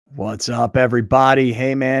What's up, everybody?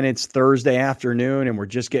 Hey, man, it's Thursday afternoon, and we're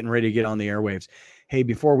just getting ready to get on the airwaves. Hey,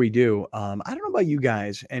 before we do, I don't know about you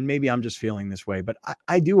guys, and maybe I'm just feeling this way, but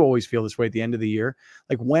I do always feel this way at the end of the year.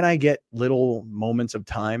 Like when I get little moments of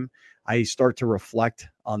time, I start to reflect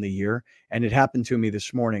on the year. And it happened to me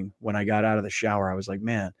this morning when I got out of the shower. I was like,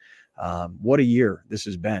 man, what a year this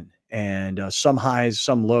has been. And some highs,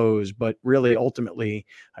 some lows, but really ultimately,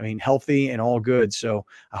 I mean, healthy and all good. So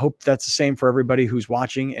I hope that's the same for everybody who's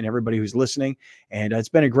watching and everybody who's listening. And it's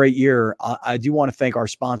been a great year. I do want to thank our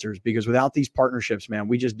sponsors because without these partnerships, man,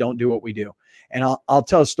 we just don't do what we do. And I'll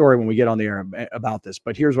tell a story when we get on the air about this.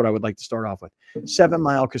 But here's what I would like to start off with. 7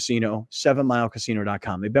 Mile Casino,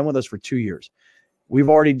 7milecasino.com. They've been with us for 2 years. We've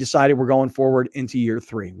already decided we're going forward into year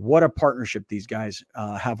 3. What a partnership these guys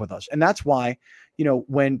have with us. And that's why, you know,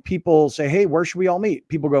 when people say, hey, where should we all meet?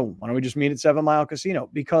 People go, why don't we just meet at 7 Mile Casino?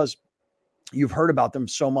 Because you've heard about them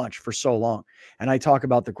so much for so long. And I talk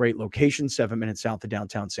about the great location, 7 minutes south of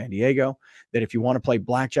downtown San Diego, that if you want to play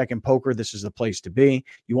blackjack and poker, this is the place to be.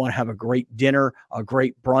 You want to have a great dinner, a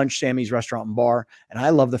great brunch, Sammy's Restaurant and Bar. And I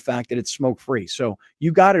love the fact that it's smoke free. So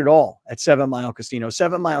you got it all at 7 Mile Casino,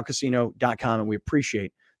 7milecasino.com. And we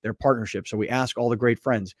appreciate their partnership. So we ask all the great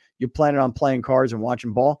friends, you planning on playing cards and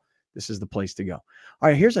watching ball? This is the place to go. All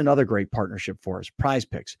right, here's another great partnership for us, Prize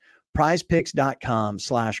Picks.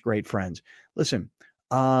 prizepicks.com/great friends. Listen,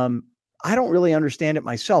 I don't really understand it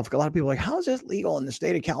myself. A lot of people are like, how is this legal in the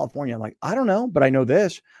state of California? I'm like, I don't know, but I know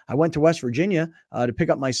this. I went to West Virginia to pick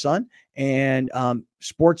up my son, and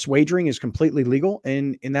sports wagering is completely legal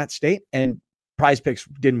in that state, and Prize Picks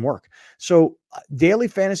didn't work. So daily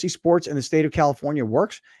fantasy sports in the state of California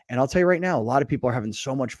works. And I'll tell you right now, a lot of people are having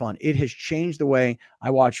so much fun. It has changed the way I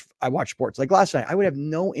watch sports. Like last night, I would have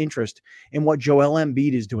no interest in what Joel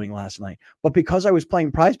Embiid is doing last night. But because I was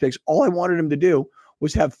playing Prize Picks, all I wanted him to do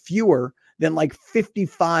was have fewer than like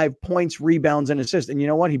 55 points, rebounds, and assists. And you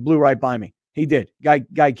know what? He blew right by me. He did.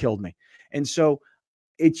 Guy killed me. And so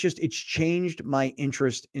it's changed my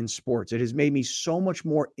interest in sports. It has made me so much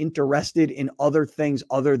more interested in other things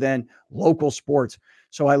other than local sports.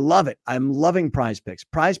 So I love it. I'm loving Prize Picks.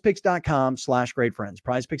 prizepicks.com/great friends.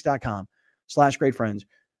 prizepicks.com/great friends.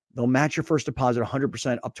 They'll match your first deposit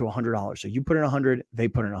 100% up to $100. So you put in 100, they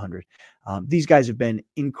put in 100. These guys have been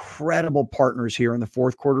incredible partners here in the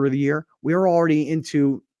fourth quarter of the year. We're already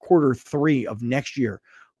into quarter 3 of next year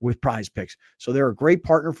with Prize Picks. So they're a great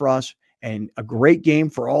partner for us and a great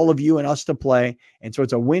game for all of you and us to play. And so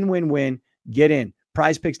it's a win-win-win. Get in.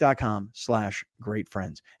 prizepicks.com/great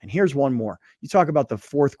friends. And here's one more. You talk about the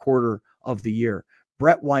fourth quarter of the year.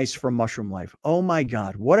 Brett Weiss from Mushroom Life. Oh my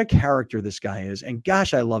God, what a character this guy is. And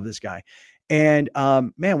gosh, I love this guy. And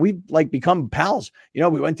man, we've like become pals. You know,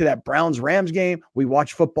 we went to that Browns-Rams game. We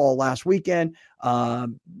watched football last weekend.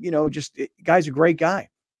 Guy's a great guy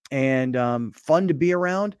and fun to be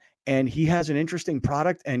around. And he has an interesting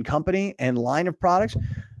product and company and line of products.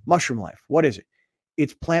 Mushroom Life. What is it?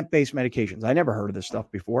 It's plant-based medications. I never heard of this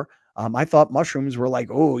stuff before. I thought mushrooms were like,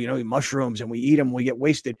 oh, you know, mushrooms and we eat them, we get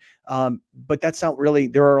wasted. But that's not really,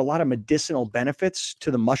 there are a lot of medicinal benefits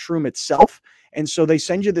to the mushroom itself. And so they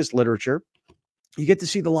send you this literature. You get to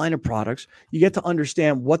see the line of products. You get to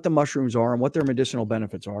understand what the mushrooms are and what their medicinal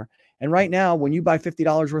benefits are. And right now, when you buy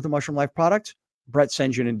 $50 worth of Mushroom Life products, Brett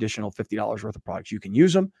sends you an additional $50 worth of products. You can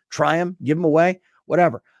use them, try them, give them away,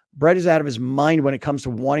 whatever. Brett is out of his mind when it comes to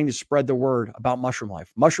wanting to spread the word about Mushroom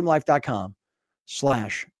Life.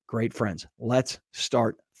 mushroomlife.com/great friends. Let's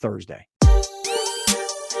start Thursday.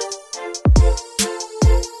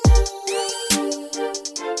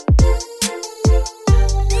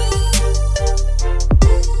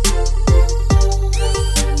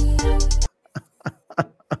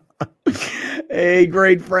 Hey,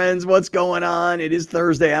 great friends. What's going on? It is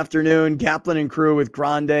Thursday afternoon. Kaplan and crew with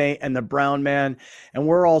Grande and the Brown Man. And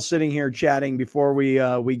we're all sitting here chatting before we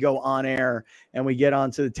go on air and we get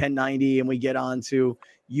onto the 1090 and we get onto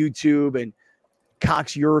YouTube and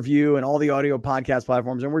Cox Your View and all the audio podcast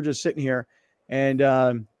platforms. And we're just sitting here and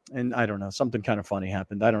I don't know, something kind of funny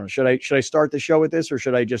happened. I don't know. Should I start the show with this or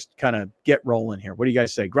should I just kind of get rolling here? What do you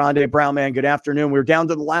guys say? Grande, Brown Man, good afternoon. We're down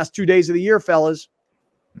to the last 2 days of the year, fellas.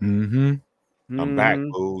 Mm-hmm. I'm back,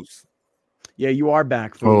 Booze. Yeah, you are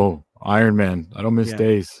back. Food. Oh, Iron Man. I don't miss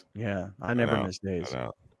days. Yeah, I never miss days. Yeah.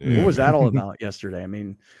 What was that all about yesterday? I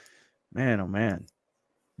mean, man, oh, man.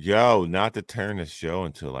 Yo, not to turn the show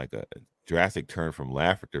into like a drastic turn from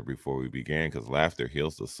laughter before we began, because laughter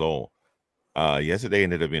heals the soul. Yesterday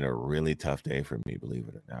ended up being a really tough day for me, believe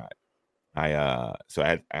it or not. I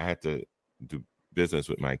had to do business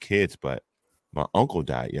with my kids, but my uncle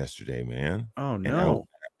died yesterday, man. Oh, no.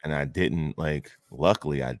 And I didn't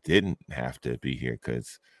luckily I didn't have to be here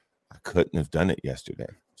because I couldn't have done it yesterday.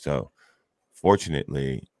 So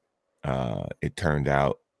fortunately, it turned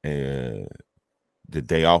out the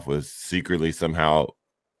day off was secretly somehow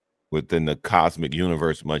within the cosmic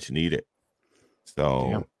universe much needed.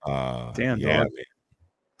 So damn yeah, dog. man.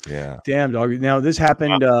 Yeah. Damn dog. Now this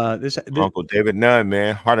happened this Uncle David Nunn,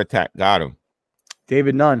 man, heart attack got him.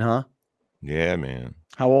 David Nunn, huh? Yeah, man.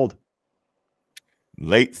 How old?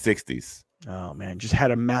 Late 60s. Oh man, just had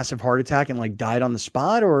a massive heart attack and like died on the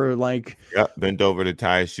spot, or like bent over to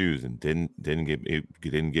tie his shoes and didn't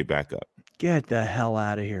get back up. Get the hell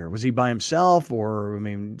out of here. Was he by himself, or I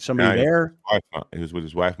mean somebody there? He was with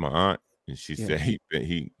his wife, my aunt, and she said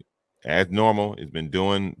he as normal has been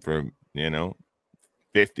doing for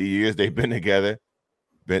 50 years they've been together.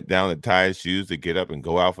 Bent down to tie his shoes to get up and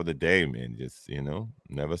go out for the day, man. Just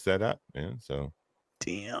never set up, man. So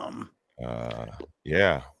damn.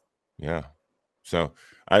 Yeah. So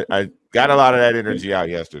I got a lot of that energy out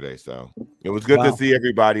yesterday. So it was good to see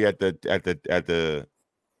everybody at the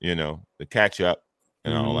the catch up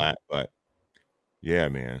and all that. But yeah,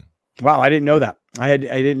 man. Wow, I didn't know that. I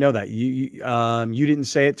didn't know that. You didn't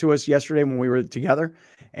say it to us yesterday when we were together,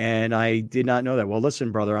 and I did not know that. Well,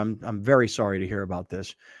 listen, brother, I'm very sorry to hear about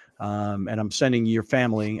this. And I'm sending your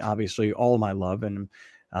family, obviously, all my love, and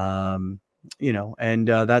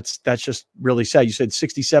that's just really sad. You said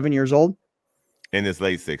 67 years old? In his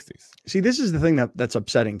late 60s. See, this is the thing that's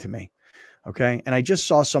upsetting to me. Okay. And I just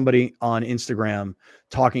saw somebody on Instagram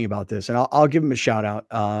talking about this, and I'll give him a shout out.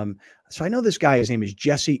 So I know this guy, his name is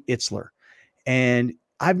Jesse Itzler, and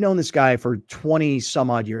I've known this guy for 20 some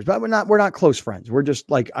odd years, but we're not close friends. We're just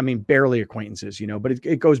barely acquaintances, but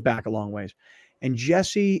it goes back a long ways. And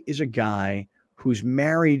Jesse is a guy who's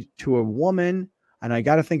married to a woman, and I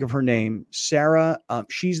got to think of her name, Sarah.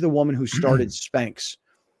 She's the woman who started Spanx.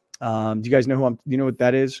 Do you guys know do you know what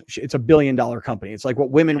that is? It's $1 billion company. It's like what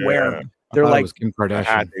women wear. They're like Kim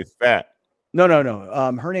Kardashian. It's fat. No.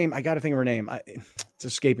 Her name, I got to think of her name. It's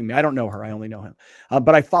escaping me. I don't know her. I only know him.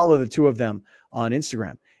 But I follow the two of them on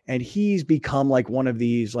Instagram, and he's become like one of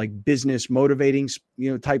these like business motivating,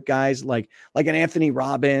 type guys, like an Anthony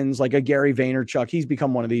Robbins, like a Gary Vaynerchuk. He's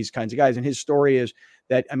become one of these kinds of guys. And his story is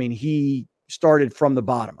that, he started from the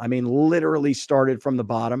bottom. Literally started from the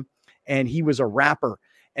bottom, and he was a rapper.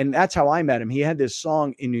 And that's how I met him. He had this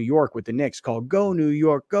song in New York with the Knicks called "Go New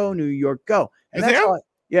York, Go New York, Go." And that's how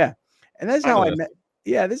and that's how I met.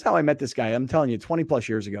 Yeah, this is how I met this guy. I'm telling you, 20 plus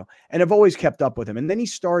years ago. And I've always kept up with him. And then he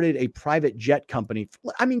started a private jet company.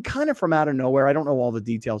 Kind of from out of nowhere. I don't know all the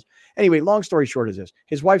details. Anyway, long story short is this.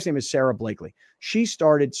 His wife's name is Sarah Blakely. She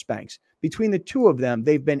started Spanx. Between the two of them,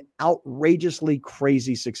 they've been outrageously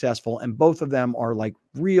crazy successful. And both of them are like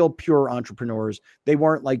real pure entrepreneurs. They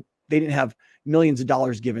didn't have millions of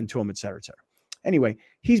dollars given to them, et cetera, et cetera. Anyway,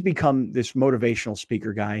 he's become this motivational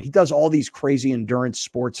speaker guy. He does all these crazy endurance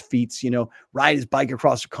sports feats, ride his bike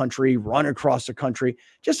across the country, run across the country,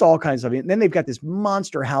 just all kinds of it. And then they've got this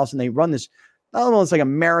monster house, and they run this, almost like a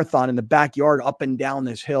marathon in the backyard up and down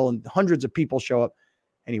this hill, and hundreds of people show up.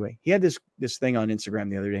 Anyway, he had this thing on Instagram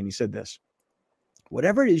the other day, and he said this: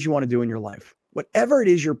 whatever it is you want to do in your life, whatever it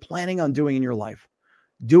is you're planning on doing in your life,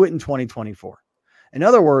 do it in 2024. In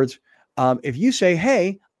other words, if you say,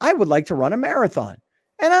 hey, I would like to run a marathon,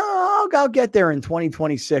 and I'll get there in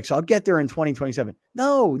 2026. I'll get there in 2027.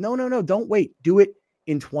 No. Don't wait. Do it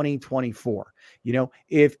in 2024.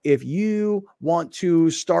 If you want to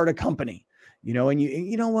start a company, and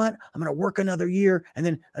you know what, I'm going to work another year, and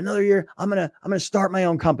then another year, I'm going to start my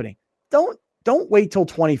own company. Don't wait till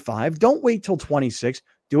 25. Don't wait till 26.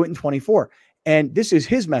 Do it in 24. And this is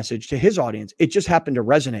his message to his audience. It just happened to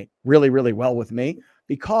resonate really, really well with me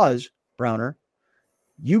because, Browner,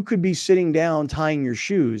 you could be sitting down tying your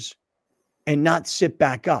shoes and not sit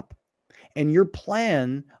back up. And your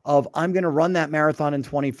plan of, I'm going to run that marathon in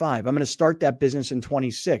 25. I'm going to start that business in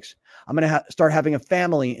 26. I'm going to start having a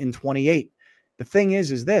family in 28. The thing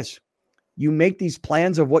is this: you make these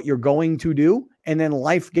plans of what you're going to do, and then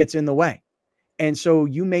life gets in the way. And so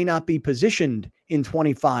you may not be positioned in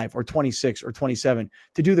 25 or 26 or 27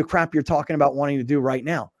 to do the crap you're talking about wanting to do right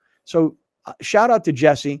now. So shout out to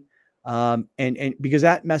Jesse. And because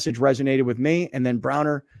that message resonated with me. And then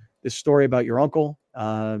Browner, this story about your uncle,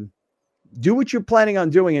 do what you're planning on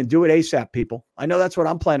doing, and do it ASAP, people. I know that's what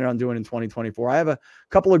I'm planning on doing in 2024. I have a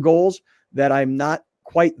couple of goals that I'm not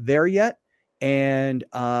quite there yet. And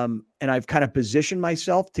I've kind of positioned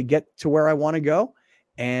myself to get to where I want to go.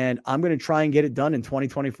 And I'm going to try and get it done in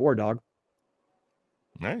 2024, dog.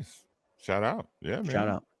 Nice. Shout out. Yeah,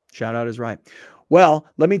 man. Shout out is right. Well,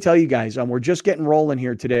 let me tell you guys, we're just getting rolling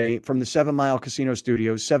here today from the 7 Mile Casino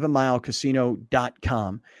Studios,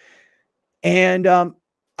 7milecasino.com. And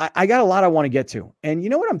I got a lot I want to get to. And you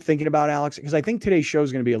know what I'm thinking about, Alex? Because I think today's show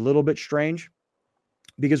is going to be a little bit strange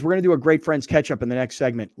because we're going to do a great friends catch up in the next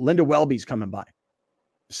segment. Linda Welby's coming by.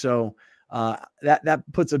 So that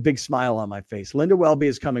puts a big smile on my face. Linda Welby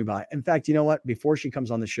is coming by. In fact, you know what? Before she comes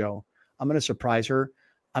on the show, I'm going to surprise her.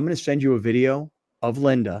 I'm going to send you a video of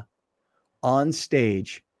Linda on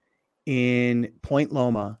stage in Point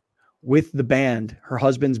Loma with the band, her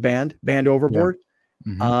husband's band Overboard,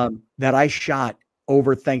 that I shot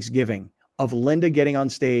over Thanksgiving of Linda getting on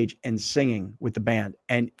stage and singing with the band.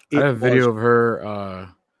 And I have a video of her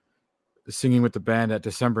singing with the band at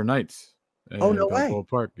December nights. Oh, no way.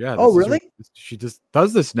 Park. Yeah. Oh, really? She just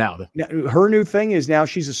does this now. Her new thing is now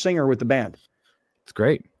she's a singer with the band. It's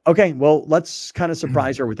great. Okay. Well, let's kind of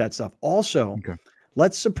surprise her with that stuff. Also,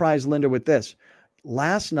 let's surprise Linda with this.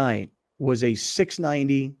 Last night was a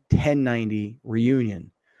 690, 1090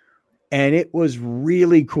 reunion. And it was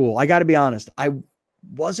really cool. I got to be honest. I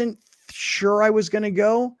wasn't sure I was going to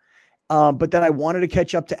go, but then I wanted to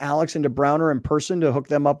catch up to Alex and to Browner in person to hook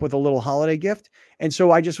them up with a little holiday gift. And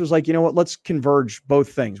so I just was like, you know what? Let's converge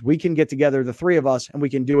both things. We can get together, the three of us, and we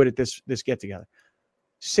can do it at this get together.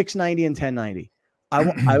 690 and 1090.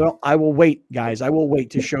 I will wait, guys. I will wait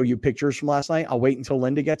to show you pictures from last night. I'll wait until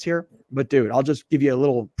Linda gets here. But dude, I'll just give you a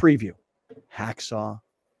little preview. Hacksaw,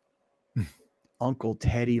 Uncle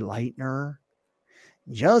Teddy Leitner,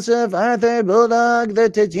 Joseph Arthur Bulldog, the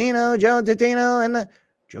Totino, Joe Totino, and the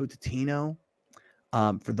Joe Totino.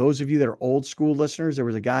 For those of you that are old school listeners, there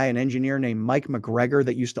was a guy, an engineer named Mike McGregor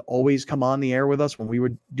that used to always come on the air with us when we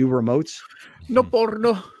would do remotes. No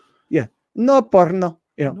porno. Yeah. No porno.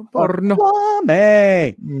 You know, no porno.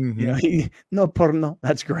 You know, no porno.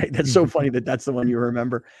 That's great. That's so funny that's the one you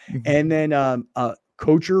remember. And then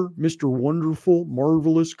Coacher, Mr. Wonderful,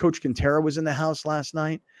 Marvelous, Coach Quintero was in the house last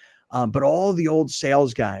night. But all the old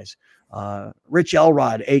sales guys, Rich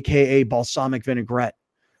Elrod, a.k.a. Balsamic Vinaigrette,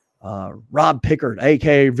 Rob Pickard,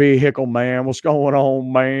 a.k.a. Vehicle Man. What's going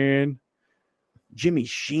on, man? Jimmy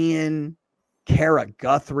Sheehan, Kara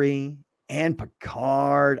Guthrie, Ann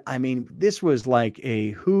Picard. I mean, this was like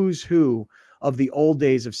a who's who of the old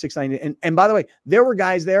days of 690. And by the way, there were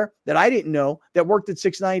guys there that I didn't know that worked at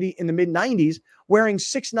 690 in the mid 90s wearing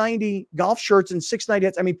 690 golf shirts and 690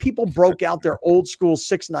 hats. I mean, people broke out their old school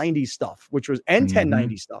 690 stuff, and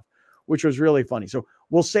 1090 stuff, which was really funny. So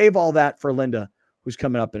we'll save all that for Linda, who's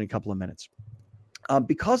coming up in a couple of minutes.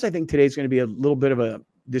 Because I think today's going to be a little bit of a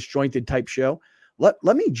disjointed type show,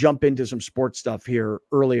 let me jump into some sports stuff here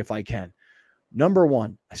early if I can. Number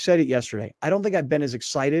one, I said it yesterday. I don't think I've been as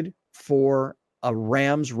excited for a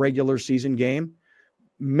Rams regular season game,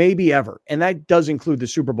 maybe ever. And that does include the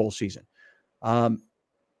Super Bowl season.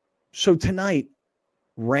 So tonight,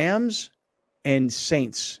 Rams and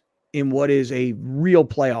Saints in what is a real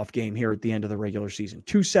playoff game here at the end of the regular season.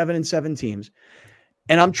 2 7-7 teams.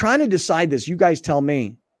 And I'm trying to decide this. You guys tell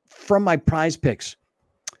me from my prize picks.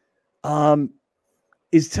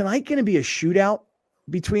 Is tonight going to be a shootout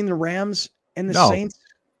between the Rams and the Saints?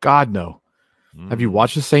 God, no. Have you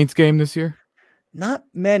watched the Saints game this year? Not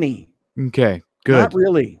many. Okay, good. Not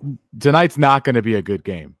really. Tonight's not going to be a good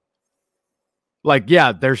game. Like,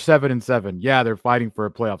 yeah, they're 7-7. Yeah, they're fighting for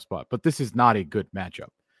a playoff spot, but this is not a good matchup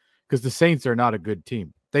because the Saints are not a good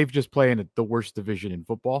team. They've just played in the worst division in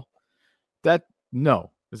football.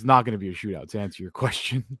 It's not going to be a shootout, to answer your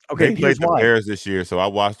question. Okay, they played the Bears this year, so I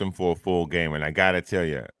watched them for a full game, and I got to tell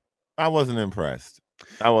you, I wasn't impressed.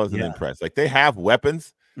 Impressed. Like, they have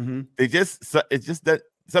weapons. Mm-hmm. It's just that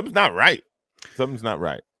something's not right. Something's not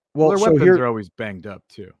right. Well, their weapons are always banged up,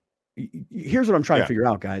 too. Here's what I'm trying to figure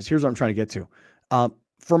out, guys. Here's what I'm trying to get to.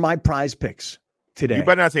 For my prize picks today. You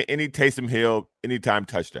better not say any Taysom Hill anytime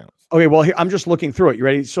touchdowns. Okay, well, here, I'm just looking through it. You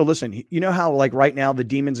ready? So listen, you know how like right now the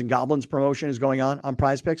Demons and Goblins promotion is going on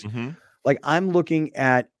prize picks? Mm-hmm. Like I'm looking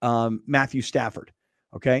at Matthew Stafford.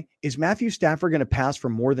 Okay. Is Matthew Stafford going to pass for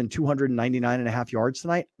more than 299.5 yards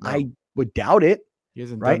tonight? No. I would doubt it. He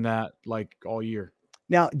hasn't done that like all year.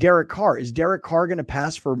 Now, Derek Carr, is Derek Carr going to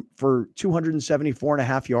pass for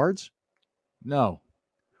 274.5 yards? No.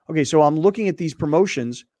 Okay. So I'm looking at these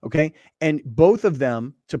promotions. Okay. And both of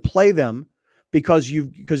them to play them because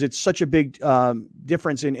it's such a big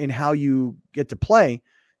difference in how you get to play,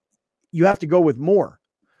 you have to go with more.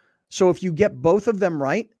 So if you get both of them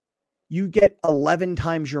right, you get 11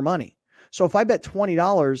 times your money. So if I bet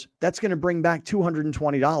 $20, that's going to bring back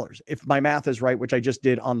 $220 if my math is right, which I just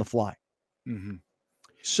did on the fly. Mm-hmm.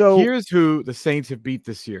 So here's who the Saints have beat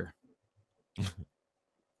this year.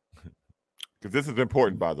 Because this is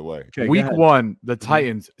important, by the way. Okay, Week 1, the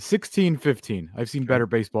Titans, 16-15. I've seen better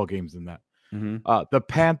baseball games than that. Mm-hmm. The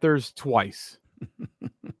Panthers twice.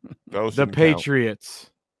 Those the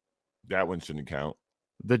Patriots That one shouldn't count.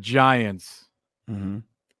 The Giants. Mm-hmm.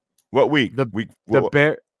 What week? The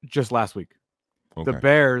Bear just last week. Okay. The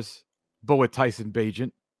Bears, but with Tyson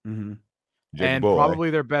Bagent. Mm-hmm. And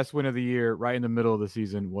probably their best win of the year, right in the middle of the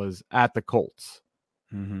season, was at the Colts.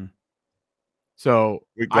 Mm-hmm. So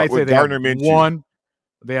I'd say they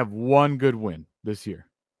have one good win this year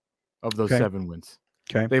of those 7 wins.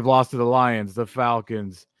 Okay. They've lost to the Lions, the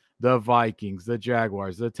Falcons, the Vikings, the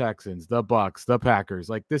Jaguars, the Texans, the Bucks, the Packers.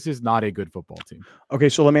 Like, this is not a good football team. Okay,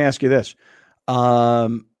 so let me ask you this.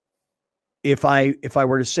 If I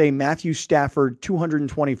were to say Matthew Stafford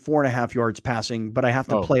 224.5 yards passing, but I have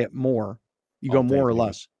to play it more, you go more or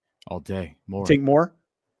less? All day. More. Take more?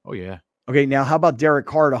 Oh, yeah. Okay, now how about Derek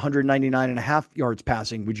Carr at 199.5 yards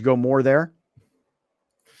passing? Would you go more there?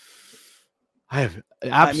 I have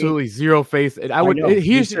absolutely zero faith.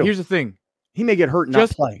 Here's the thing. He may get hurt and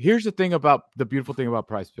not play. Here's the beautiful thing about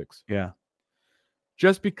Prize Picks. Yeah.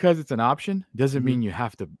 Just because it's an option doesn't mean you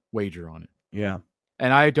have to wager on it. Yeah.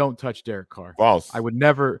 And I don't touch Derek Carr. False. I would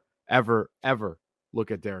never, ever, ever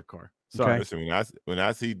look at Derek Carr. Sorry. Listen, when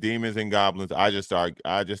I see demons and goblins, I just start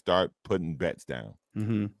putting bets down.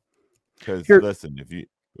 Mm-hmm. Because listen, if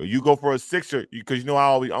you go for a sixer, because I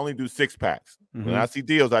always only do 6-packs. Mm-hmm. When I see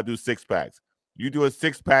deals, I do 6-packs. You do a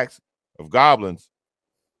 6-pack of goblins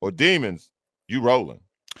or demons, you rolling.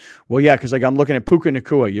 Well, yeah, because I'm looking at Puka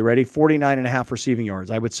Nacua. You ready? 49.5 receiving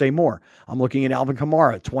yards. I would say more. I'm looking at Alvin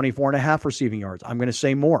Kamara, 24.5 receiving yards. I'm going to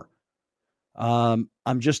say more. I'm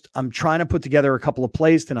trying to put together a couple of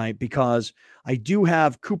plays tonight because I do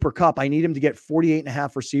have Cooper Kupp. I need him to get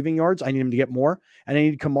 48.5 receiving yards. I need him to get more. And I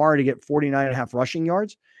need Kamara to get 49.5 rushing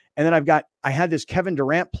yards. And then I had this Kevin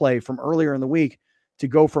Durant play from earlier in the week to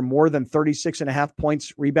go for more than 36.5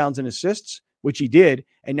 points, rebounds, and assists, which he did.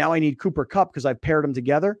 And now I need Cooper Kupp because I paired them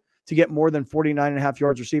together to get more than 49.5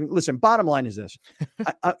 yards receiving. Listen, bottom line is this,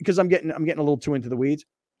 because I'm getting a little too into the weeds.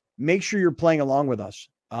 Make sure you're playing along with us.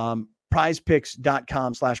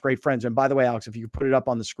 prizepicks.com/greatfriends. And by the way, Alex, if you could put it up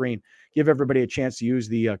on the screen, give everybody a chance to use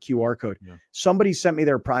the QR code. Yeah. Somebody sent me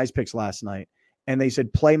their Prize Picks last night and they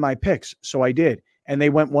said, play my picks. So I did. And they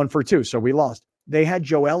went 1 for 2. So we lost. They had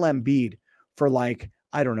Joel Embiid for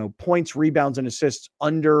points, rebounds, and assists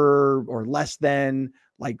under or less than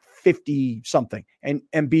 50 something. And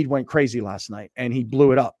Embiid went crazy last night and he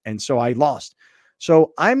blew it up. And so I lost.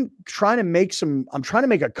 So I'm trying to make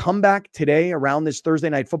a comeback today around this Thursday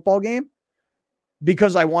night football game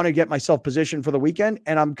because I want to get myself positioned for the weekend.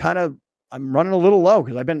 And I'm running a little low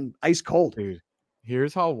because I've been ice cold. Dude,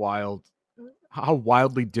 here's how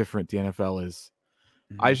wildly different the NFL is.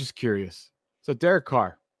 Mm-hmm. I was just curious. So Derek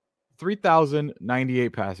Carr, 3,098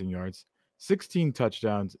 passing yards, 16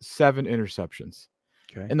 touchdowns, 7 interceptions.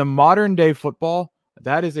 Okay. In the modern day football,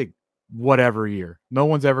 that is a whatever year. No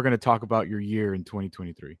one's ever going to talk about your year in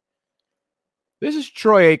 2023. This is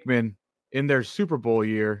Troy Aikman in their Super Bowl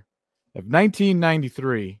year of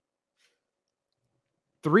 1993.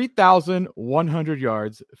 3,100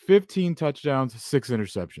 yards, 15 touchdowns, 6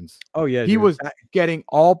 interceptions. Oh, yeah. He was getting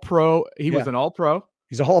all pro. He was an all pro.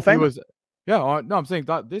 He's a Hall of Famer. I'm saying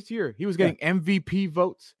that this year he was getting MVP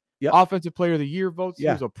votes, yep. Offensive Player of the Year votes. Yeah.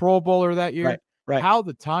 He was a Pro Bowler that year. Right. How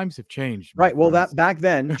the times have changed. Right. Well, that back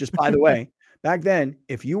then, just by the way,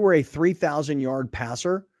 if you were a 3,000-yard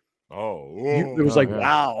passer, it was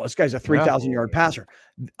wow, this guy's a 3,000-yard passer.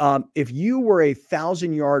 If you were a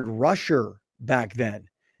 1,000-yard rusher back then,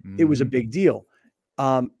 it was a big deal.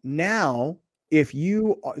 Now, if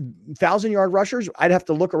you 1,000-yard rushers, I'd have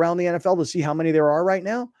to look around the NFL to see how many there are right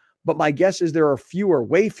now. But my guess is there are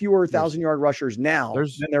way fewer 1,000-yard rushers now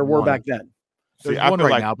than there were back then. There's one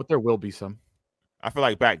right now, but there will be some. I feel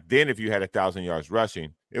like back then, if you had 1,000 yards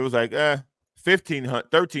rushing, it was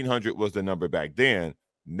 1,300 was the number back then.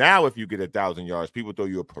 Now, if you get 1,000 yards, people throw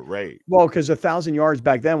you a parade. Well, because 1,000 yards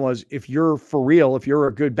back then was, if you're for real, if you're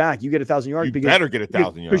a good back, you get 1,000 yards. You better get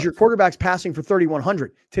 1,000 yards. Because your quarterback's passing for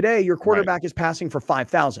 3,100. Today, your quarterback is passing for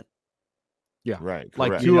 5,000. Yeah. Right.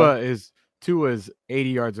 Like Tua is 80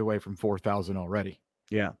 yards away from 4,000 already.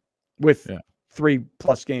 Yeah. With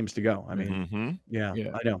 3+ games to go. I mean,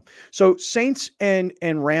 I know. So Saints and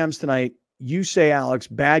Rams tonight, you say, Alex,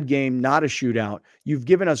 bad game, not a shootout. You've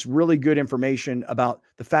given us really good information about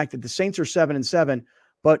the fact that the Saints are 7-7,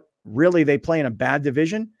 but really they play in a bad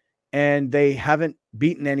division and they haven't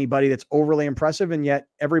beaten anybody that's overly impressive. And yet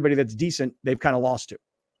everybody that's decent, they've kind of lost to.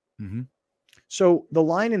 Mm-hmm. So the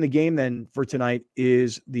line in the game then for tonight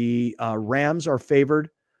is the Rams are favored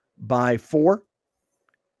by 4.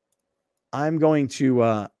 I'm going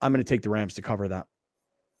to take the Rams to cover that.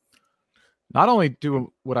 Not only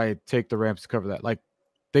would I take the Rams to cover that,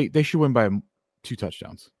 they should win by 2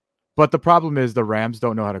 touchdowns. But the problem is the Rams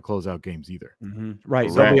don't know how to close out games either. Mm-hmm. Right.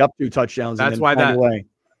 Correct. They'll be up 2 touchdowns. That's and then why find a way.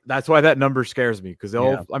 That's why that number scares me because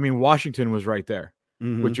Yeah. I mean, Washington was right there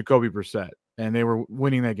Mm-hmm. with Jacoby Brissett, and they were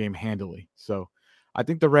winning that game handily. So I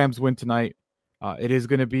think the Rams win tonight. It is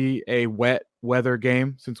going to be a wet weather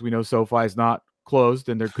game since we know SoFi is not closed,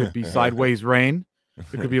 and there could be sideways rain.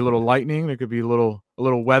 There could be a little lightning. There could be a little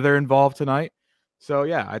weather involved tonight. So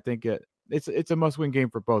yeah, I think it's a must-win game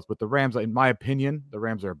for both. But the Rams, in my opinion, the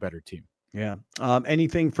Rams are a better team. Yeah.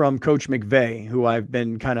 Anything from Coach McVay, who I've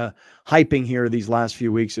been kind of hyping here these last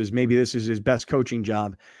few weeks, is maybe this is his best coaching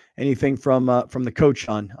job. Anything from the coach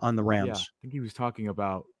on the Rams? Yeah, I think he was talking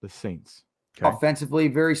about the Saints. Okay. Offensively,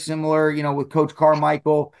 very similar, with Coach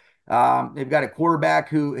Carmichael. They've got a quarterback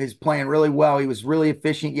who is playing really well. He was really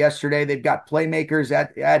efficient yesterday. They've got playmakers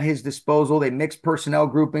at his disposal. They mix personnel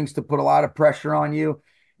groupings to put a lot of pressure on you.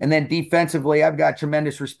 And then defensively, I've got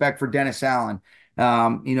tremendous respect for Dennis Allen.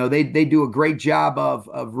 They do a great job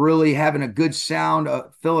of really having a good sound,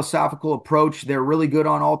 philosophical approach. They're really good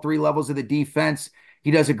on all 3 levels of the defense. He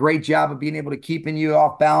does a great job of being able to keeping you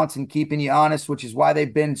off balance and keeping you honest, which is why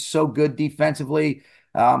they've been so good defensively,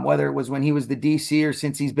 whether it was when he was the DC or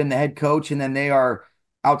since he's been the head coach. And then they are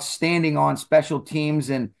outstanding on special teams.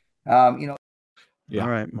 And, Yeah. All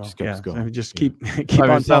right. Well, just keep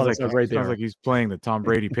on telling us how great they are. Sounds like he's playing the Tom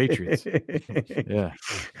Brady Patriots. Yeah.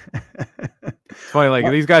 It's funny, like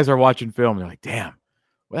these guys are watching film and they're like, damn,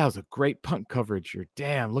 well, that was a great punt coverage. Or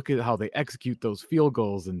damn, look at how they execute those field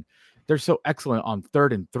goals. And they're so excellent on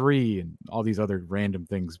 3rd and 3 and all these other random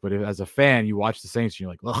things. But as a fan, you watch the Saints and you're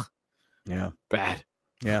like, ugh, yeah, bad.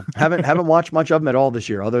 Yeah. Haven't watched much of them at all this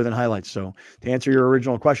year other than highlights. So to answer your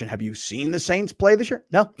original question, have you seen the Saints play this year?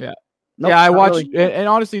 No. Yeah. Nope, yeah, I watched, really. and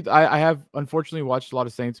honestly, I have unfortunately watched a lot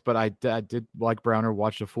of Saints, but I did, like Browner,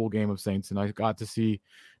 watch a full game of Saints, and I got to see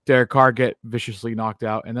Derek Carr get viciously knocked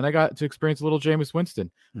out, and then I got to experience a little Jameis Winston.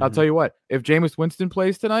 Mm-hmm. I'll tell you what, if Jameis Winston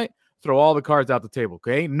plays tonight, throw all the cards out the table,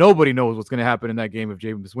 okay? Nobody knows what's going to happen in that game if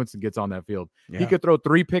Jameis Winston gets on that field. Yeah. He could throw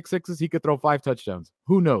 3 pick sixes. He could throw 5 touchdowns.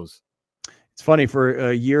 Who knows? It's funny, for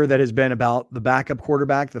a year that has been about the backup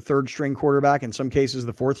quarterback, the 3rd string quarterback, in some cases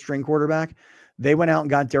the 4th string quarterback. They went out and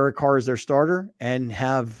got Derek Carr as their starter and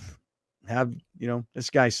have this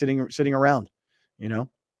guy sitting around,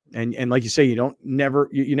 and like you say, you never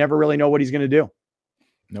really know what he's going to do.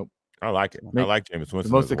 Nope. I like it. I like Jameis Winston. The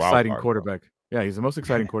most exciting quarterback. Yeah, he's the most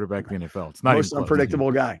exciting quarterback in the NFL. It's not most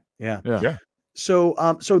unpredictable guy. Yeah. Yeah. So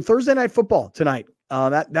Thursday night football tonight.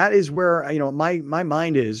 That is where my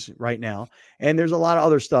mind is right now, and there's a lot of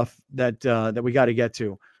other stuff that we got to get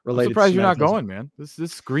to. Related. I'm surprised you're not going, man.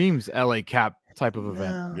 This screams LA Cap type of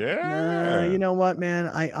event. Yeah. You know what, man?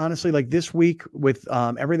 I honestly, like, this week with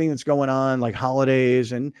everything that's going on, like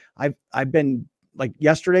holidays, and I've been, like,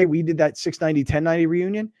 yesterday we did that 690 1090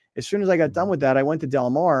 reunion. As soon as I got done with that, I went to Del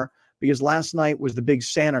Mar because last night was the big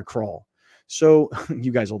Santa crawl. So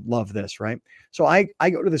you guys will love this, right? So I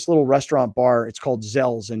go to this little restaurant bar. It's called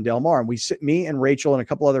Zell's in Del Mar, and me and Rachel and a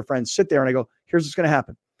couple other friends sit there, and I go, here's what's going to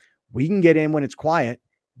happen. We can get in when it's quiet.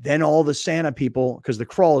 Then all the Santa people, because the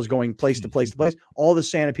crawl is going place to place to place, all the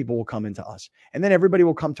Santa people will come into us. And then everybody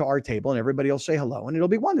will come to our table and everybody will say hello and it'll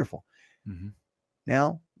be wonderful. Mm-hmm.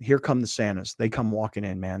 Now, here come the Santas. They come walking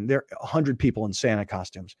in, man. There are 100 people in Santa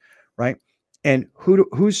costumes, right? And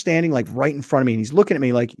who's standing like right in front of me? And he's looking at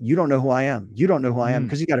me like, you don't know who I am. You don't know who I am,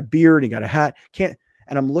 because he got a beard, he got a hat. And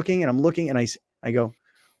I'm looking and I go,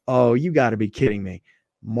 oh, you got to be kidding me.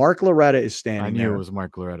 Mark Loretta is standing there. I knew there. It was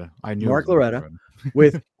Mark Loretta. I knew Mark Loretta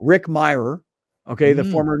with Rick Meyer, the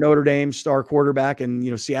former Notre Dame star quarterback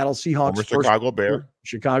and Seattle Seahawks,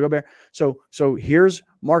 Chicago Bear. So here's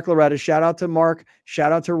Mark Loretta. Shout out to Mark.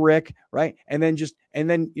 Shout out to Rick. Right, and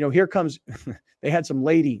then here comes. They had some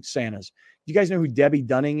lady Santas. You guys know who Debbie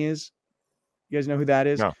Dunning is? You guys know who that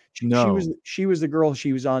is? No. She was the girl.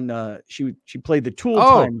 She was on. She played the Tool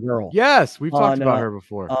Time girl. Yes, we've talked about her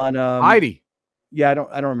before. On Heidi. Yeah, I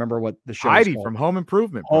don't remember what the show Heidi is called. from Home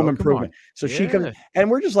Improvement. Home Improvement. So she comes,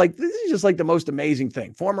 and we're just like, this is just like the most amazing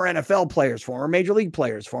thing. Former NFL players, former Major League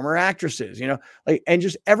players, former actresses, and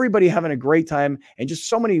just everybody having a great time, and just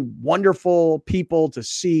so many wonderful people to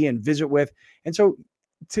see and visit with. And so,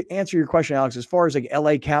 to answer your question, Alex, as far as like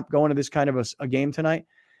LA Cap going to this kind of a game tonight,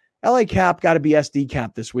 LA Cap got to be SD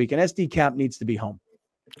Cap this week, and SD Cap needs to be home.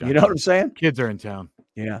 Gotcha. You know what I'm saying? Kids are in town.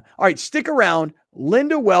 Yeah. All right. Stick around.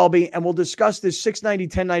 Linda Welby, and we'll discuss this 690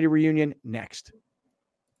 1090 reunion next.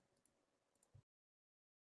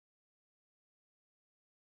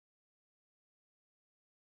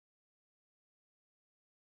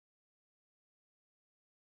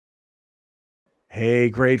 Hey,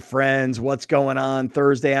 great friends. What's going on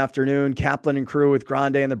Thursday afternoon? Kaplan and crew with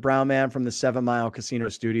Grande and the Brown Man from the 7 Mile Casino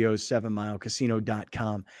Studios,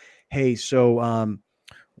 7milecasino.com. Hey, so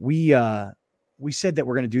we said that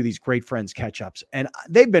we're going to do these great friends catch-ups, and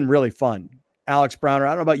they've been really fun. Alex Browner, I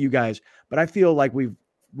don't know about you guys, but I feel like we've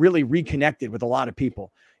really reconnected with a lot of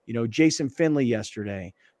people. You know, Jason Finley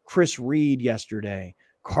yesterday, Chris Reed yesterday,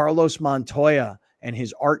 Carlos Montoya and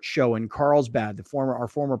his art show in Carlsbad, our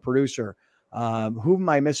former producer. Who am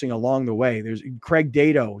I missing along the way? There's Craig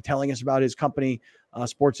Dato telling us about his company,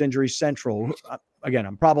 Sports Injury Central. Again,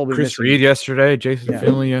 I'm probably Chris missing Reed yesterday, Jason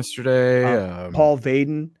Finley yesterday, Paul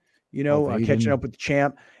Vaden, catching up with the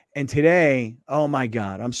champ. And today, oh my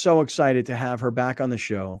God, I'm so excited to have her back on the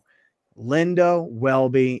show. Linda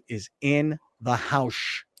Welby is in the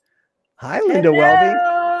house. Hi, Linda Welby.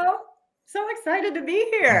 So excited to be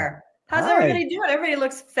here. How's everybody doing? Everybody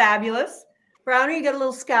looks fabulous. Brownie, you got a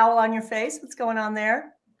little scowl on your face. What's going on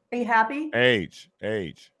there? Are you happy? Age.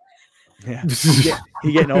 Yeah,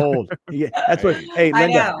 he getting old. That's what. Hey,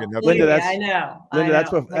 Linda. Linda, I know. Linda,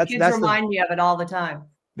 that's what. My kids remind me of it all the time.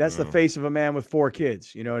 That's the face of a man with 4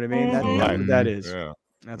 kids. You know what I mean? Mm-hmm. That's what that is. Yeah.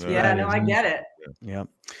 That's what that is. I get it. Yeah.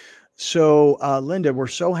 So, Linda, we're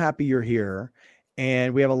so happy you're here,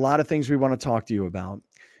 and we have a lot of things we want to talk to you about.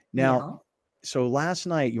 Now, so last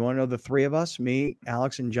night, you want to know the three of us, me,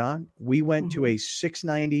 Alex, and John, we went to a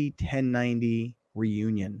 690, 1090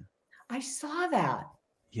 reunion. I saw that.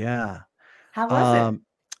 Yeah. How was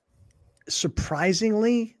it?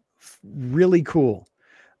 Surprisingly, really cool.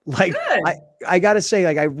 Like, I got to say,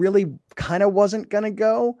 like, I really kind of wasn't going to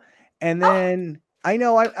go. And then I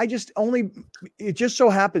know I just it just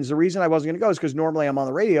so happens the reason I wasn't going to go is because normally I'm on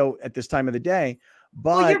the radio at this time of the day.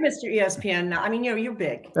 But you're Mr. ESPN now. I mean, you're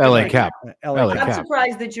big. LA Cap. I'm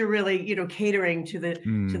surprised that you're really, catering to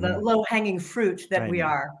the low hanging fruit that we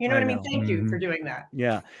are. You know what I mean? Thank you for doing that.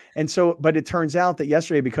 Yeah. And so, but it turns out that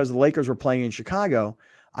yesterday, because the Lakers were playing in Chicago,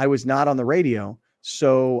 I was not on the radio.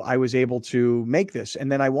 So I was able to make this. And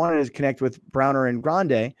then I wanted to connect with Browner and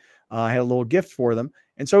Grande. I had a little gift for them.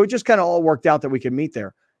 And so it just kind of all worked out that we could meet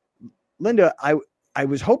there. Linda, I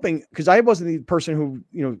was hoping, because I wasn't the person who,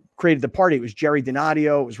 created the party. It was Jerry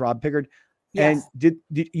Donadio. It was Rob Pickard. Yes. And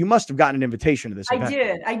did you must have gotten an invitation to this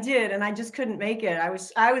event. I did. And I just couldn't make it. I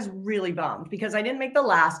was really bummed because I didn't make the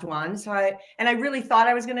last one. So I really thought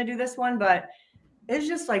I was going to do this one, but it's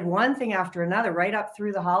just like one thing after another right up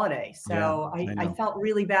through the holiday. So I felt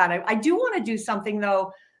really bad. I do want to do something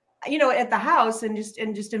though, at the house and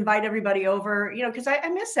just invite everybody over, because I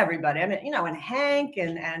miss everybody. I mean, and Hank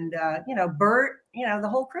and Bert, the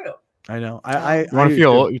whole crew. I know.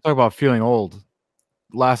 You talk about feeling old.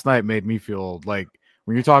 Last night made me feel old. Like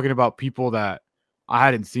when you're talking about people that I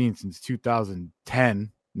hadn't seen since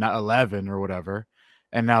 2010, not 11 or whatever.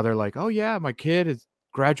 And now they're like, oh yeah, my kid has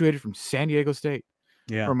graduated from San Diego State.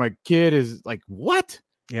 Yeah. Or my kid is like, what?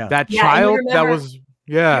 Yeah. That child that was.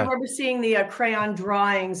 Yeah. I remember seeing the crayon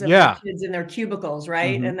drawings of the kids in their cubicles,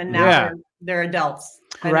 right? Mm-hmm. And then now they're adults.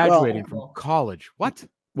 Graduating from college. What?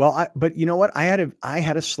 Well, but you know what? I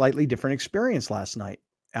had a slightly different experience last night,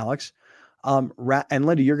 Alex. And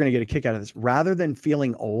Linda, you're going to get a kick out of this. Rather than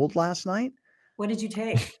feeling old last night. What did you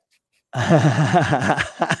take?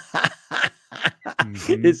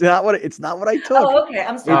 It's not what I took. Oh, okay.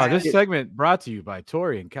 I'm sorry. This segment brought to you by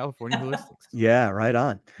Tori and California Holistics. Yeah, right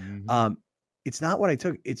on. Mm-hmm. It's not what I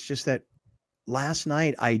took. It's just that last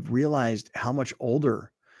night I realized how much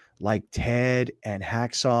older like Ted and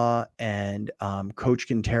Hacksaw and Coach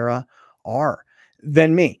Quintera are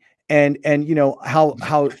than me. And how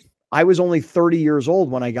I was only 30 years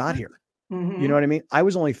old when I got here. Mm-hmm. You know what I mean? I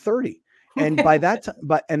was only 30. And by that time,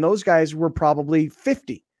 and those guys were probably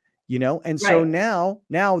 50, and so now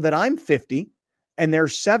that I'm 50 and they're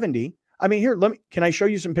 70, I mean, here, can I show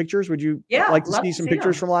you some pictures? Would you like to see some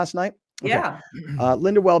pictures from last night? Okay. Yeah.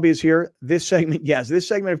 Linda Welby is here. This segment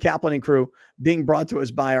of Kaplan and Crew being brought to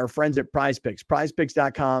us by our friends at Prize Picks,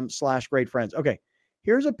 prizepicks.com/great friends. Okay.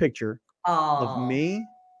 Here's a picture of me,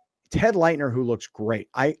 Ted Leitner, who looks great.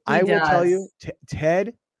 I will tell you,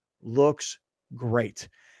 Ted looks great.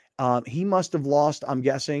 He must have lost, I'm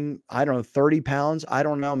guessing, I don't know, 30 pounds. I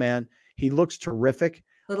don't know, man. He looks terrific.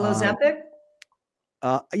 Little Ozempic?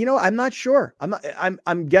 I'm not sure.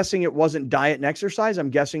 I'm guessing it wasn't diet and exercise. I'm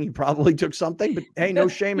guessing he probably took something, but hey, no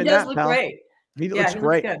shame in that, pal. Great. He looks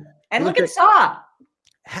great. Looks good. And look at Saw.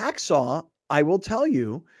 Hacksaw, I will tell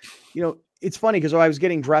you, it's funny because I was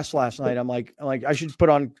getting dressed last night. I'm like, I should put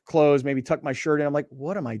on clothes, maybe tuck my shirt in. I'm like,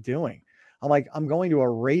 what am I doing? I'm like, I'm going to a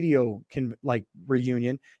radio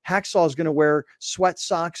reunion. Hacksaw is going to wear sweat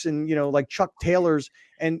socks and, like Chuck Taylor's,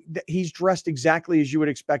 and he's dressed exactly as you would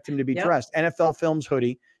expect him to be dressed. NFL Films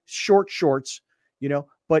hoodie, short shorts,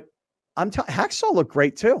 but Hacksaw looked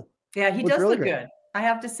great too. Yeah, he does look good. I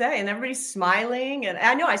have to say, and everybody's smiling, and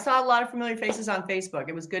I know I saw a lot of familiar faces on Facebook.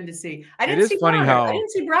 It was good to see. I didn't see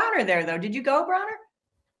Browner there though. Did you go, Browner?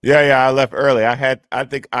 Yeah, I left early. I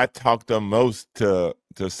think I talked the most to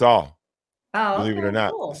Saul. Oh, believe it or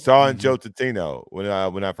not, cool. Saul and Joe Tatino when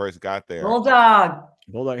I first got there. Bulldog.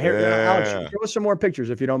 Here, Alex, show us some more pictures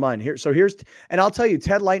if you don't mind. And I'll tell you,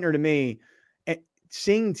 Ted Leitner to me,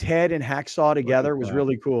 seeing Ted and Hacksaw together was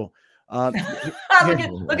really cool. Look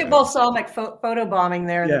at balsamic photo bombing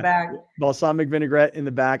there in the back. Balsamic vinaigrette in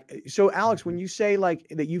the back. So, Alex, when you say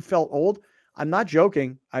that you felt old, I'm not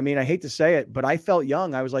joking. I mean, I hate to say it, but I felt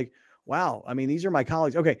young. I was like, wow. I mean, these are my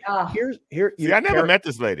colleagues. Okay, See, I never met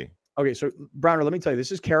this lady. Okay, so Browner, let me tell you,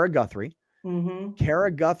 this is Kara Guthrie. Mm-hmm.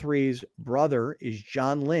 Kara Guthrie's brother is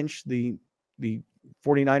John Lynch, the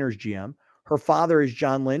 49ers GM. Her father is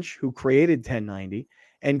John Lynch, who created 1090.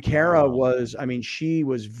 And Kara she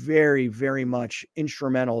was very, very much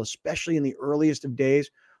instrumental, especially in the earliest of days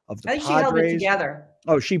of the Padres. She held it together.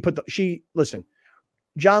 Oh, listen,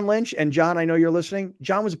 John Lynch, and John, I know you're listening.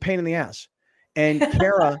 John was a pain in the ass. And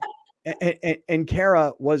Kara and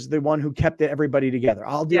Kara was the one who kept everybody together.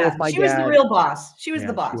 I'll deal with my dad. She was the real boss. She was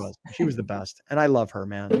the boss. She was the best. And I love her,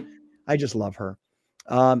 man. I just love her.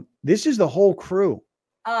 This is the whole crew.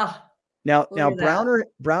 Now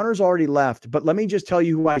Browner's already left, but let me just tell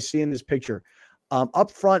you who I see in this picture.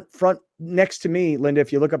 Up front next to me, Linda,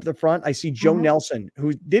 if you look up at the front, I see Joe Nelson,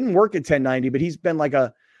 who didn't work at 1090, but he's been like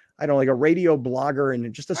a radio blogger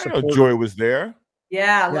and just a supporter. Joy was there.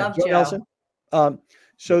 Yeah, I love Joe Nelson.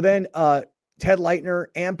 So then Ted Leitner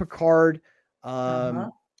and Picard.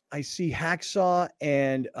 I see Hacksaw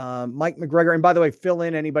and Mike McGregor. And by the way, fill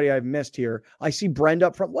in anybody I've missed here. I see Brenda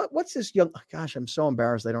up front. What's this young? Oh, gosh, I'm so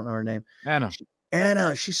embarrassed. I don't know her name.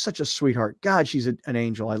 Anna. She's such a sweetheart. God, she's an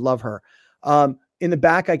angel. I love her. In the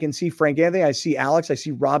back, I can see Frank Anthony. I see Alex. I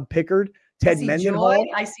see Rob Pickard. Ted Mendenhall.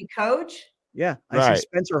 I see Coach. Yeah, I see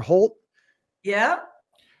Spencer Holt. Yeah.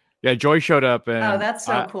 Yeah, Joy showed up. And, that's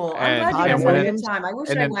so cool. I'm glad you guys had a good time. I wish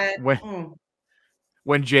I went.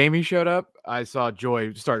 When Jamie showed up, I saw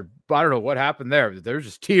Joy start. I don't know what happened there. There's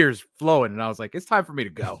just tears flowing, and I was like, "It's time for me to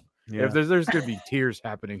go." Yeah. If there's going to be tears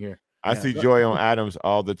happening here. I see Joy on Adams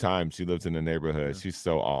all the time. She lives in the neighborhood. She's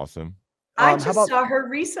so awesome. I just saw her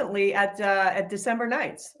recently at December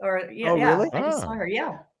Nights. Really? I just saw her.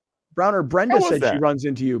 Yeah. Browner, Brenda said she runs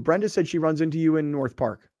into you. Brenda said she runs into you in North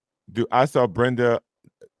Park. Dude, I saw Brenda,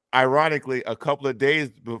 ironically, a couple of days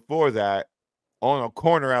before that, on a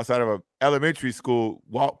corner outside of an elementary school,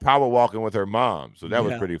 power walking with her mom. So that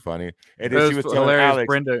was pretty funny. And then she was telling Alex,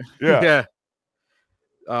 Brenda. Yeah.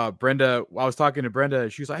 Brenda, I was talking to Brenda.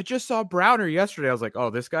 She was like, I just saw Browner yesterday. I was like, oh,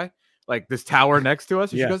 this guy? Like this tower next to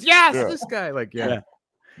us? And she goes, yes, this guy. Like, yeah.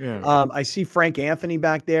 I see Frank Anthony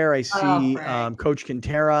back there. I see Coach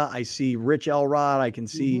Quintera. I see Rich Elrod. I can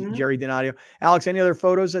see Jerry Donadio. Alex, any other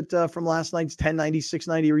photos from last night's 1090,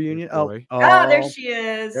 690 reunion? Oh, there she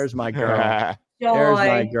is. There's my girl. There's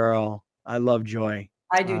my girl. I love Joy.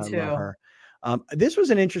 I do too. Love her. This was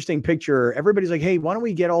an interesting picture. Everybody's like, hey, why don't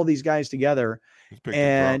we get all these guys together?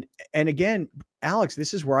 And again, Alex,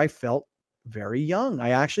 this is where I felt very young. I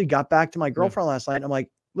actually got back to my girlfriend last night and I'm like,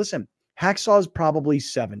 listen, Hacksaw's probably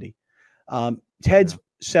 70. Ted's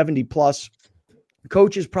 70 plus.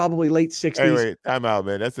 Coach is probably late 60s. Hey, wait, time out,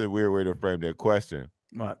 man. That's a weird way to frame that question.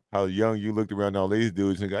 What? How young you looked around all these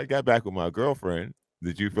dudes and I got back with my girlfriend.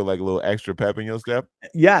 Did you feel like a little extra pep in your step?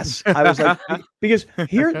 Yes. I was like, because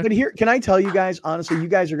here, can I tell you guys, honestly, you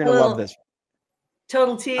guys are going to love this.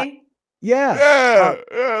 Total T? Yeah.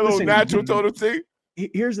 A little natural total T.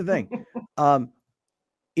 Here's the thing.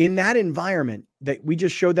 In that environment that we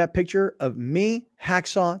just showed that picture of me,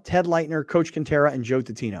 Hacksaw, Ted Leitner, Coach Quintera, and Joe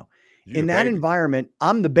Tatino. In that environment,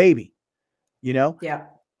 I'm the baby, Yeah.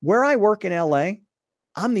 Where I work in LA,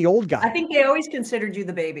 I'm the old guy. I think they always considered you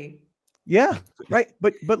the baby. Yeah, right.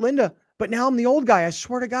 But Linda, now I'm the old guy. I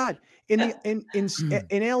swear to God. In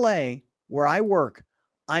LA where I work,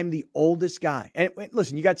 I'm the oldest guy. And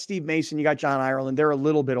listen, you got Steve Mason, you got John Ireland. They're a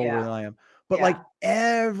little bit older than I am. But like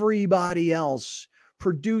everybody else,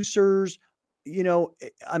 producers,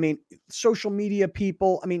 social media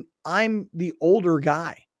people. I mean, I'm the older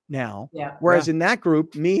guy now. Yeah. Whereas in that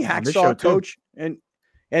group, me, Hacksaw, Coach,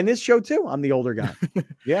 and this show too, I'm the older guy.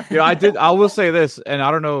 Yeah. I will say this, and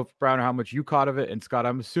I don't know if Browner, how much you caught of it. And Scott,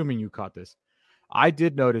 I'm assuming you caught this. I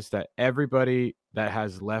did notice that everybody that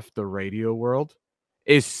has left the radio world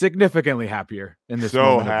is significantly happier in this So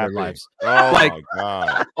moment happy. of their lives. Oh Like, my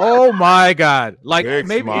God. Oh my God. Like Big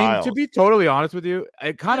maybe and to smiles. be totally honest with you,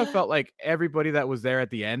 it kind of felt like everybody that was there at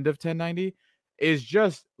the end of 1090 is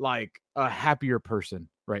just like a happier person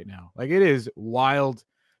right now. Like it is wild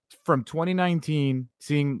from 2019,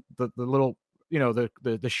 seeing the little,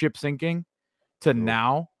 the ship sinking to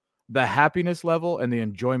now, the happiness level and the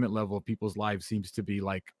enjoyment level of people's lives seems to be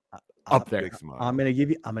like up there. Big smile. I'm gonna give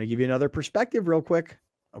you another perspective real quick.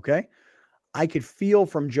 Okay. I could feel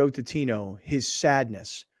from Joe Tutino his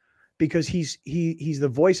sadness because he's the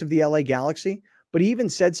voice of the LA Galaxy, but he even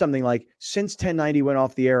said something like, since 1090 went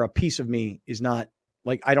off the air, a piece of me is not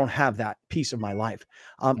like, I don't have that piece of my life.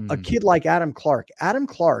 A kid like Adam Clark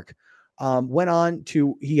went on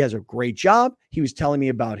to, he has a great job. He was telling me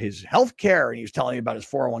about his health care and he was telling me about his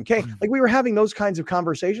 401k. Like we were having those kinds of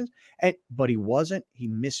conversations but he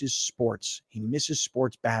misses sports. He misses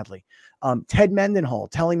sports badly. Ted Mendenhall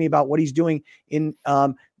telling me about what he's doing in,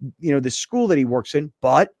 the school that he works in,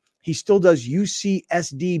 but he still does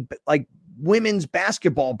UCSD, like women's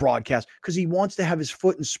basketball broadcast because he wants to have his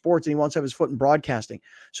foot in sports and he wants to have his foot in broadcasting.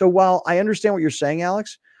 So while I understand what you're saying,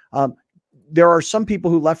 Alex, there are some people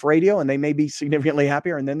who left radio and they may be significantly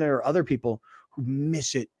happier. And then there are other people who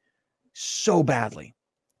miss it so badly,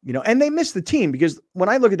 and they miss the team because when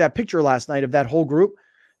I look at that picture last night of that whole group,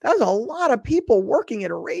 that was a lot of people working at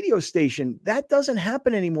a radio station. That doesn't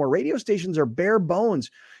happen anymore. Radio stations are bare bones.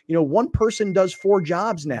 One person does 4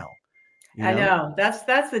 jobs now. I know that's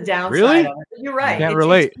the downside. Really? Of it. You're right. Can't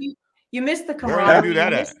relate. You miss the Where would I do camaraderie.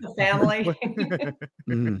 that You at? miss the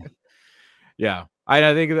family. Yeah.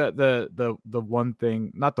 I think that the one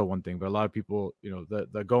thing, not the one thing, but a lot of people,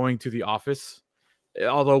 the going to the office,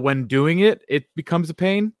 although when doing it, it becomes a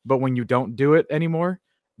pain, but when you don't do it anymore,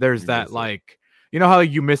 there's that like, how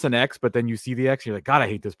you miss an ex, but then you see the ex, you're like, God, I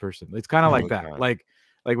hate this person. It's kind of like that. God. Like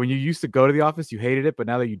when you used to go to the office, you hated it, but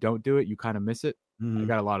now that you don't do it, you kind of miss it. I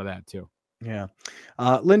got a lot of that too. Yeah.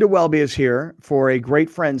 Linda Welby is here for a Great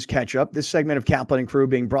Friends catch up. This segment of Kaplan and Crew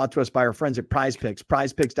being brought to us by our friends at PrizePicks,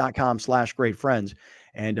 prizepicks.com/greatfriends,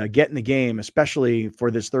 and get in the game, especially for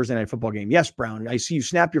this Thursday night football game. Yes, Brown, I see you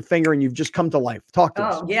snap your finger and you've just come to life. Talk to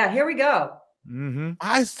us. Oh yeah, here we go.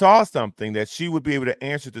 I saw something that she would be able to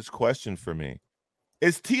answer this question for me.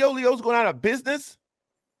 Is T.O. Leo's going out of business?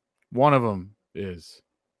 One of them is,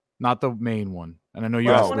 not the main one. And I know you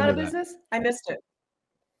Well, asked Going out of business? I missed it.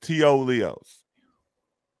 T.O. Leo's.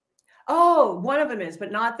 Oh, one of them is,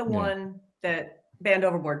 but not the one that Band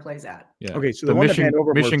Overboard plays at. Yeah. Okay, so the one that Band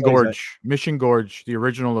Overboard Mission Gorge, the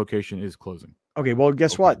original location is closing. Okay, well,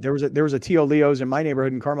 guess what? There was a T.O. Leo's in my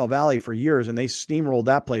neighborhood in Carmel Valley for years, and they steamrolled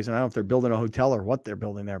that place. And I don't know if they're building a hotel or what they're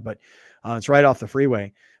building there, but it's right off the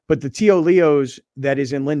freeway. But the T.O. Leo's that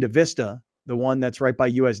is in Linda Vista, the one that's right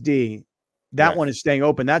by USD, that one is staying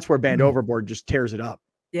open. That's where Band Overboard just tears it up.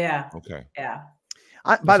 Yeah. Okay. Yeah.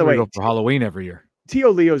 By the way, go for Halloween every year. T.O.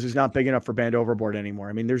 Leo's is not big enough for Band Overboard anymore.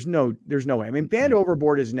 I mean, there's no way. I mean, Band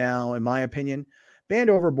Overboard is now, in my opinion, Band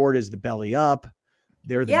Overboard is the Belly Up.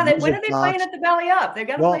 They're the when are they box. playing at the Belly Up? They've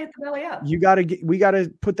got to play at the Belly Up. We got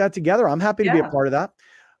to put that together. I'm happy to be a part of that.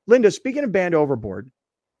 Linda, speaking of Band Overboard,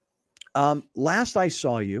 last I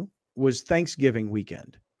saw you was Thanksgiving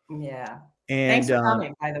weekend. Yeah. And thanks for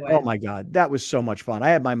coming, by the way. Oh my God, that was so much fun. I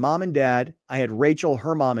had my mom and dad. I had Rachel,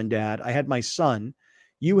 her mom and dad. I had my son.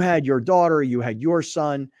 You had your daughter. You had your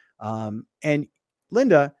son. And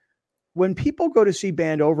Linda, when people go to see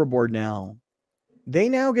Band Overboard now, they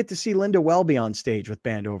now get to see Linda Welby on stage with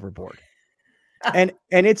Band Overboard. And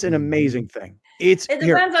it's an amazing thing. It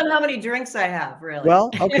depends on how many drinks I have, really. Well,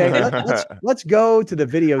 okay, let's go to the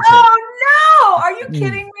videotape. Oh no! Are you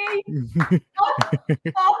kidding me?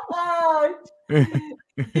 Oh,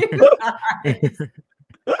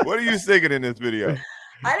 what are you singing in this video?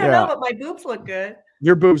 I don't know, but my boobs look good.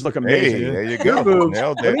 Your boobs look amazing. Hey, there you go. Your boobs,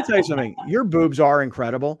 let me tell you something. Your boobs are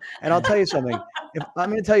incredible. And I'll tell you something. I'm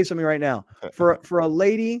going to tell you something right now. For a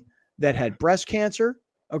lady that had breast cancer,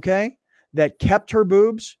 okay, that kept her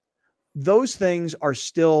boobs, those things are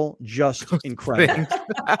still just incredible.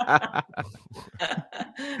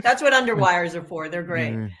 That's what underwires are for. They're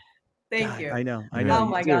great. Thank you. I know. Oh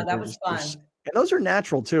my God, that was fun. And those are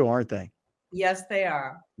natural too, aren't they? Yes, they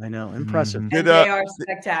are. I know. Impressive. And they are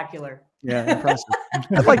spectacular. Yeah, impressive.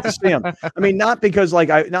 I'd like to see them. I mean, not because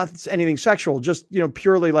not anything sexual, just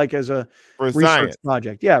purely like as a research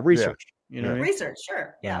project. Yeah, research. You know, research,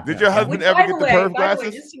 sure. Yeah. Did your husband ever get the perv glasses? By the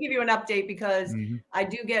way, just to give you an update, because I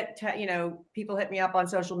do get people hit me up on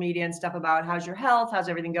social media and stuff about how's your health, how's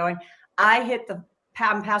everything going. I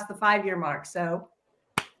past the 5-year mark. So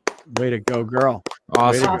way to go, girl.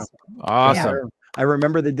 Awesome. Yeah. I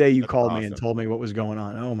remember the day you That's called me and awesome. told me what was going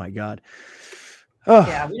on. Oh my God. Oh,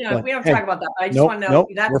 Yeah, but, we don't hey, talk about that. But I just nope, want to know nope,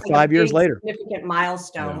 that's we're like 5 a years big, later. significant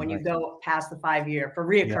milestone Yeah, when you right. go past the 5 year for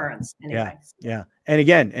reoccurrence. Anyway. Yeah. And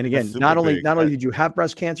again, That's not super only big. did you have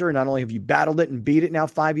breast cancer, not only have you battled it and beat it now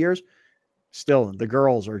 5 years, still the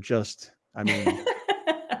girls are just, I mean,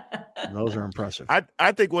 those are impressive.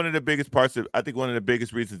 I think one of the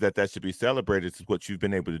biggest reasons that should be celebrated is what you've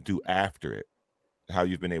been able to do after it. How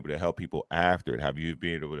you've been able to help people after it. How you've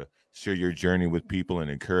been able to share your journey with people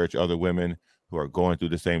and encourage other women who are going through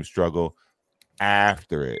the same struggle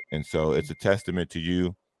after it. And so it's a testament to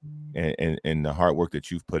you and the hard work that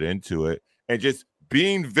you've put into it and just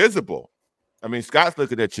being visible. I mean, Scott's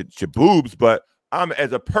looking at your boobs, but I'm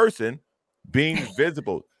as a person being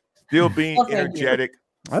visible, still being energetic.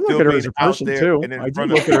 I look at her as a person too. I do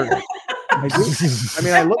look at her. I do. I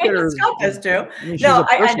mean, I look at her. Scott does too. I mean, No,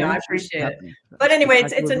 I person. know. I appreciate it. But anyway,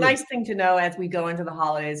 it's a nice thing to know as we go into the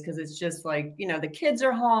holidays because it's just like, you know, the kids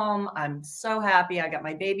are home. I'm so happy. I got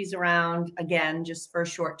my babies around again, just for a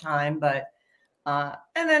short time. But and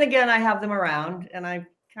then again, I have them around and I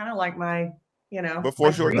kind of like my, you know, but for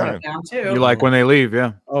a short time now too. You like when they leave,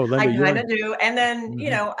 yeah. Oh, Linda, I kind of do. And then,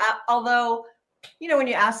 you know, although, you know, when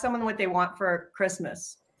you ask someone what they want for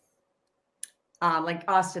Christmas, like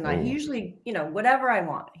Austin, I usually, you know, whatever I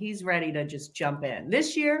want, he's ready to just jump in.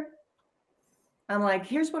 This year, I'm like,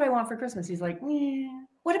 here's what I want for Christmas. He's like,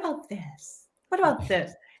 what about this? What about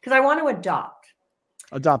this? Because I want to adopt.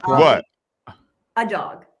 Adopt what? A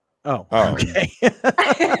dog. Oh, okay.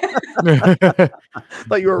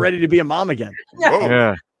 Thought you were ready to be a mom again. No.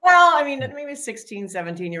 Yeah. Well, I mean, maybe a 16,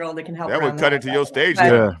 17-year-old that can help. That would cut into your stage.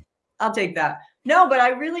 Yeah. I'll take that. No, but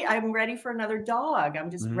I'm ready for another dog. I'm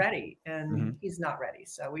just ready, and he's not ready.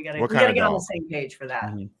 So we gotta get on the same page for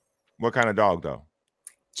that. What kind of dog though?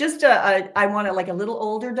 Just I want like a little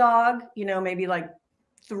older dog, you know, maybe like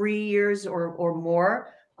 3 years or more.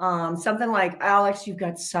 Something like Alex, you've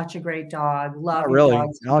got such a great dog. Love Not really.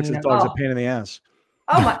 dogs. Alex's dog's a pain in the ass.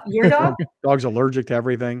 Oh, your dog? Dog's allergic to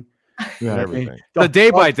everything. Yeah, everything. The day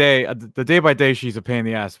by day, she's a pain in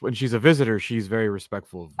the ass. When she's a visitor, she's very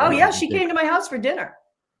respectful. Oh yeah, she came to my house for dinner.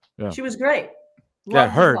 Yeah. She was great.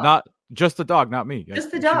 Loved her, not just the dog, not me. Just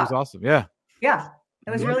the dog. She was awesome. Yeah. Yeah, it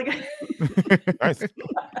was really good. Nice.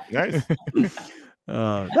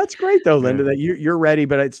 That's great though, Linda, that you're ready,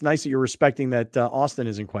 but it's nice that you're respecting that Austin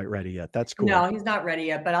isn't quite ready yet. That's cool. No, he's not ready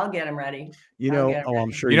yet, but I'll get him ready. You know, I'm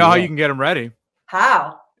sure you know how you can get him ready.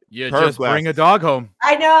 How? You just bring a dog home.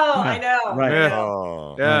 I know. Right. Yeah.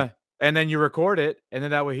 Oh. Yeah. And then you record it, and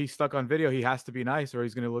then that way he's stuck on video. He has to be nice, or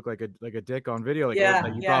he's going to look like a dick on video. Like,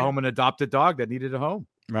 you brought home an adopted dog that needed a home.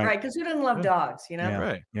 Right. Because who doesn't love dogs? You know. Yeah.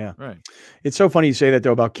 Right. Yeah. Right. It's so funny you say that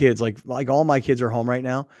though about kids. Like all my kids are home right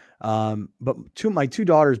now. But my two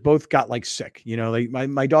daughters both got like sick. You know,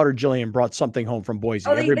 my daughter Jillian brought something home from Boise.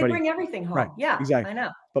 Oh, they bring everything home. Right. Yeah. Exactly. I know.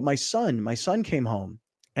 But my son came home.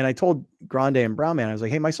 And I told Grande and Brown Man, I was like,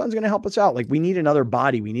 hey, my son's going to help us out. Like, we need another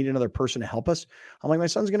body. We need another person to help us. I'm like, my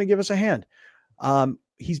son's going to give us a hand.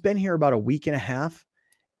 He's been here about a week and a half.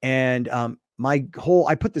 And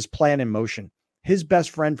I put this plan in motion. His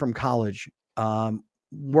best friend from college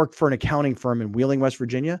worked for an accounting firm in Wheeling, West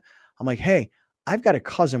Virginia. I'm like, hey, I've got a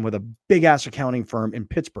cousin with a big ass accounting firm in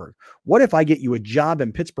Pittsburgh. What if I get you a job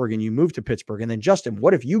in Pittsburgh and you move to Pittsburgh? And then Justin,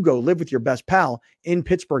 what if you go live with your best pal in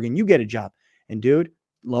Pittsburgh and you get a job? And dude,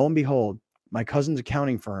 lo and behold, my cousin's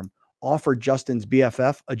accounting firm offered Justin's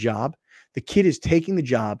BFF a job. The kid is taking the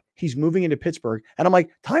job. He's moving into Pittsburgh. And I'm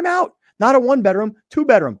like, time out. Not a 1-bedroom,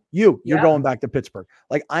 2-bedroom. You're going back to Pittsburgh.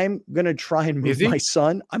 Like, I'm going to try and move my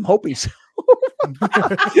son. I'm hoping so.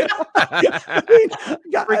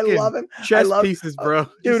 I love him. Chess pieces, bro.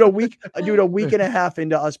 Dude, a week and a half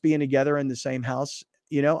into us being together in the same house,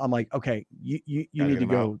 you know, I'm like, okay, you need to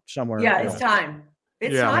go somewhere. Yeah, it's time.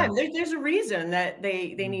 It's time. There's a reason that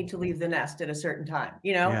they need to leave the nest at a certain time,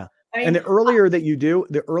 you know? Yeah. I mean, and the earlier that you do,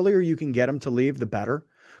 the earlier you can get them to leave, the better.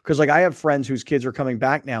 Because like I have friends whose kids are coming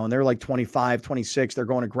back now and they're like 25, 26, they're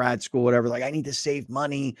going to grad school, whatever. Like, I need to save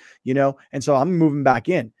money, you know? And so I'm moving back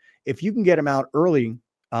in. If you can get them out early,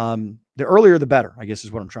 the earlier, the better, I guess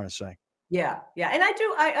is what I'm trying to say. Yeah. Yeah. And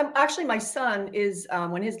I'm actually, my son is,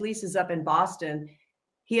 when his lease is up in Boston,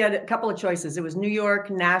 he had a couple of choices. It was New York,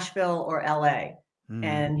 Nashville, or LA.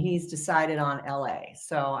 And he's decided on LA.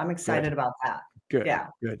 So I'm excited about that. Good. Yeah.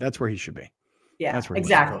 Good. That's where he should be. Yeah, that's where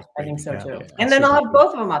exactly. I think so too. Yeah. And then I'll have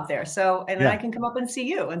both of them up there. So, and then I can come up and see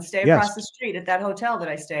you and stay across the street at that hotel that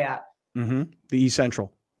I stay at. The East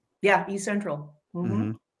Central. Yeah. East Central.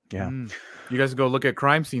 Yeah. You guys go look at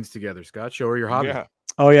crime scenes together, Scott. Show her your hobby. Yeah.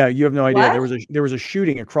 Oh yeah, you have no idea. What? There was a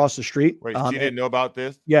shooting across the street. Wait, she didn't know about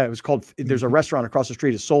this? Yeah, it was called. There's a restaurant across the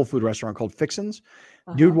street, a soul food restaurant called Fixin's.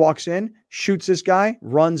 Dude Uh-huh. walks in, shoots this guy,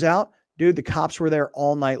 runs out. Dude, the cops were there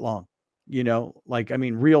all night long. Like I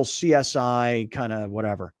mean, real CSI kind of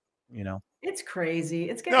whatever. It's crazy.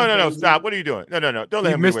 It's No, getting no, stop. What are you doing? No. Don't let You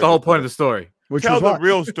him missed give the away whole point of the story. Which Tell was the what?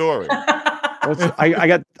 real story.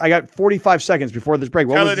 I got 45 seconds before this break.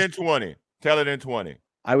 Tell it in 20. Tell it in 20.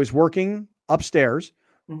 I was working upstairs.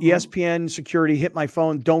 Mhm. ESPN security hit my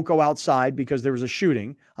phone. Don't go outside because there was a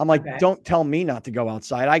shooting. I'm like, Okay. don't tell me not to go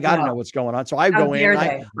outside. I got to No. know what's going on. So I How go in. dare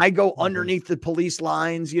And they? I go underneath the police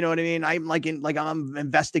lines. You know what I mean? I'm I'm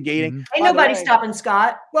investigating. Mhm. Ain't By the nobody way- stopping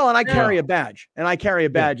Scott. Well, and I No. carry a badge, and I carry a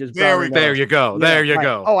badge. As There we Brown go. There you go. Yeah, There you right.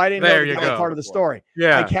 go. Oh, I didn't There know you that was go. part of the story.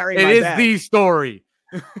 Yeah, I carry it my is badge. the story.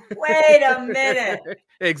 Wait a minute.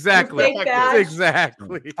 Exactly. Fake badge?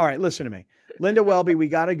 Exactly. All right, listen to me. Linda Welby, we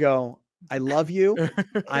got to go. I love you.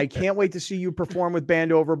 I can't wait to see you perform with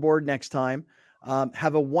Band Overboard next time.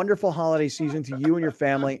 Have a wonderful holiday season to you and your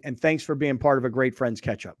family. And thanks for being part of a great Friends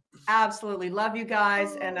Catch Up. Absolutely. Love you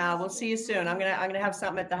guys. And we'll see you soon. I'm gonna have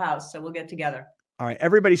something at the house, so we'll get together. All right,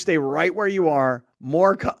 everybody stay right where you are.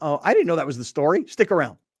 I didn't know that was the story. Stick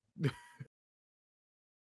around.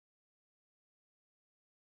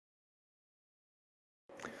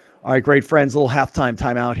 All right, great friends, little halftime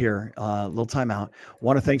timeout here. Little timeout.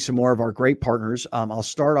 Want to thank some more of our great partners. I'll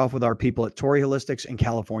start off with our people at Torrey Holistics and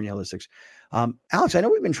California Holistics. Alex, I know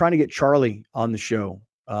we've been trying to get Charlie on the show.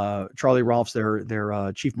 Charlie Rolfs,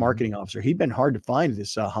 their chief marketing officer. He's been hard to find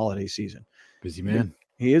this holiday season. Busy man.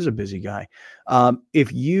 He is a busy guy.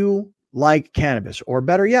 If you like cannabis, or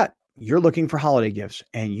better yet, you're looking for holiday gifts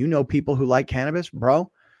and you know people who like cannabis,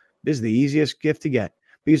 bro, this is the easiest gift to get,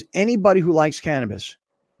 because anybody who likes cannabis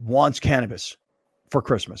wants cannabis for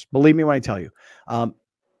Christmas. Believe me when I tell you. I'll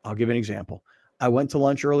give an example. I went to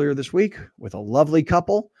lunch earlier this week with a lovely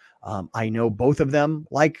couple. I know both of them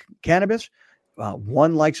like cannabis.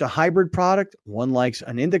 One likes a hybrid product, one likes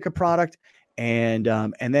an indica product. And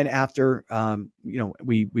then after,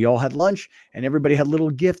 we all had lunch and everybody had little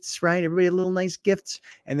gifts, right? Everybody had little nice gifts.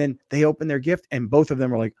 And then they opened their gift and both of them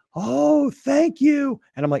were like, oh, thank you.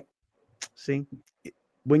 And I'm like, see,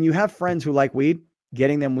 when you have friends who like weed,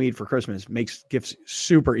 getting them weed for Christmas makes gifts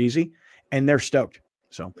super easy, and they're stoked.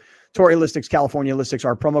 So Torrey Holistics, California Holistics,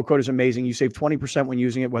 our promo code is amazing. You save 20% when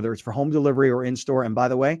using it, whether it's for home delivery or in-store. And by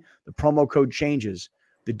the way, the promo code changes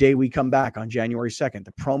the day we come back on January 2nd.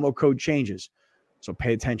 The promo code changes. So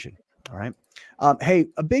pay attention. All right. Hey,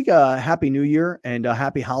 a big happy new year and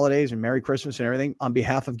happy holidays and Merry Christmas and everything on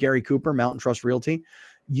behalf of Gary Cooper, Mountain Trust Realty.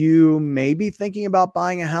 You may be thinking about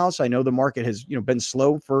buying a house. I know the market has been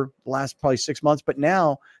slow for the last probably 6 months, but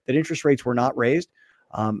now that interest rates were not raised,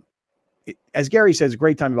 as Gary says, a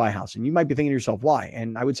great time to buy a house. And you might be thinking to yourself, why?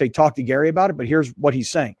 And I would say talk to Gary about it. But here's what he's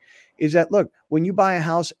saying is that, look, when you buy a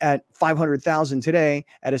house at $500,000 today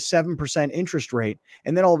at a 7% interest rate,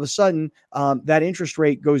 and then all of a sudden that interest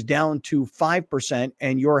rate goes down to 5%,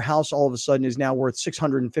 and your house all of a sudden is now worth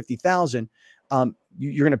 $650,000,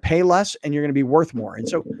 you're going to pay less and you're going to be worth more. And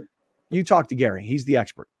so you talk to Gary. He's the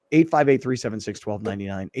expert.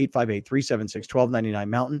 858-376-1299, 858-376-1299,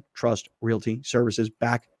 Mountain Trust Realty Services.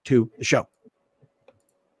 Back to the show.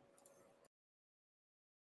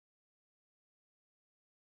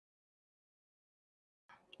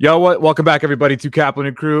 Yo, what? Welcome back, everybody, to Kaplan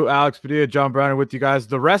and Crew. Alex Padilla, John Browner with you guys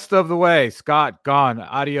the rest of the way. Scott, gone.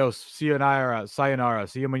 Adios. Sayonara.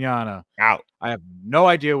 See you mañana. Out. I have no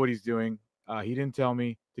idea what he's doing. He didn't tell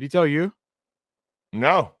me. Did he tell you?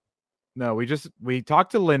 No. No, we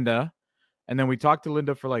talked to Linda, and then we talked to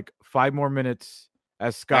Linda for like 5 more minutes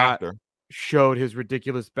as Scott showed his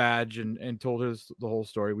ridiculous badge and told us the whole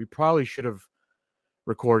story. We probably should have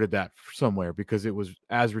recorded that somewhere because it was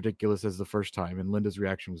as ridiculous as the first time, and Linda's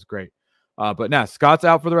reaction was great. But now Scott's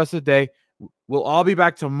out for the rest of the day. We'll all be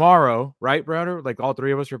back tomorrow, right, Browner? Like all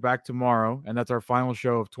 3 of us are back tomorrow, and that's our final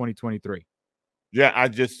show of 2023. Yeah, I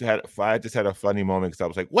just had a funny moment because I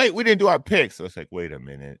was like, wait, we didn't do our picks. So I was like, wait a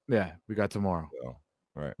minute. Yeah, we got tomorrow. So,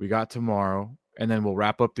 all right. We got tomorrow, and then we'll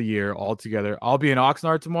wrap up the year all together. I'll be in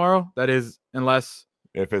Oxnard tomorrow. That is, unless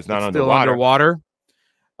if it's not still underwater.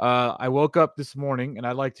 I woke up this morning, and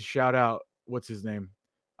I'd like to shout out, what's his name?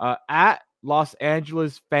 At Los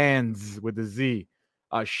Angeles Fans with a Z.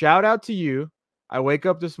 Shout out to you. I wake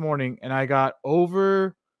up this morning, and I got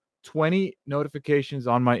over 20 notifications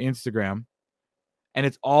on my Instagram. And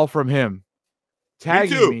it's all from him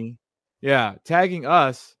tagging me. Yeah, tagging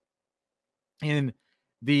us in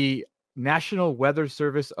the National Weather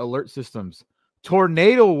Service alert systems.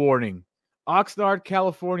 Tornado warning, Oxnard,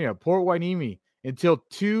 California, Port Hueneme until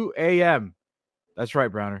 2 a.m. That's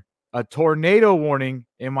right, Browner. A tornado warning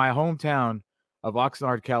in my hometown of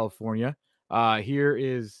Oxnard, California. Here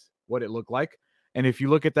is what it looked like. And if you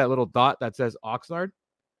look at that little dot that says Oxnard,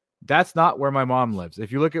 that's not where my mom lives.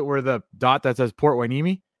 If you look at where the dot that says Port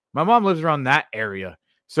Hueneme, my mom lives around that area.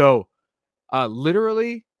 So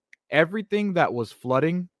literally everything that was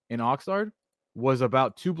flooding in Oxnard was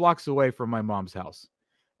about 2 blocks away from my mom's house.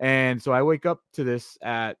 And so I wake up to this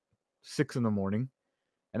at 6 in the morning,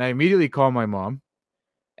 and I immediately call my mom.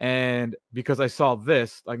 And because I saw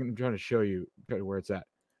this, I'm trying to show you where it's at.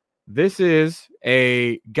 This is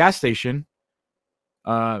a gas station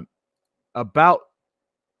about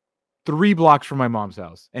 3 blocks from my mom's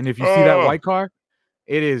house. And if you see that white car,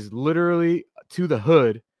 it is literally to the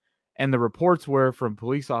hood. And the reports were from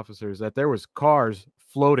police officers that there was cars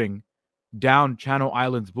floating down Channel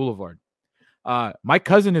Islands Boulevard. My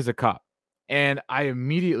cousin is a cop. And I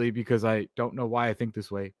immediately, because I don't know why I think this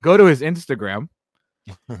way, go to his Instagram.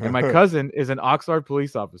 And my cousin is an Oxnard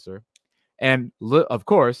police officer. And of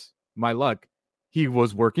course, my luck, he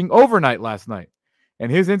was working overnight last night.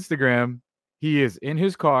 And his Instagram, he is in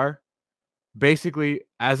his car, basically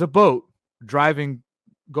as a boat, driving,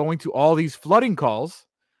 going to all these flooding calls.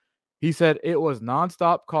 He said it was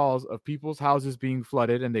nonstop calls of people's houses being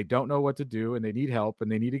flooded and they don't know what to do and they need help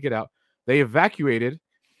and they need to get out. They evacuated.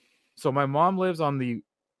 So my mom lives on the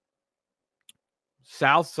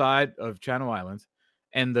south side of Channel Islands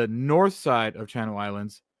and the north side of Channel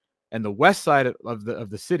Islands and the west side of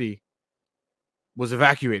the city was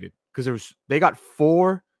evacuated because they got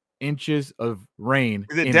 4 inches of rain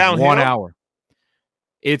in downhill? 1 hour.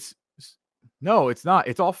 No, it's not.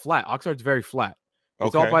 It's all flat. Oxnard's very flat.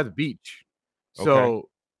 It's all by the beach. So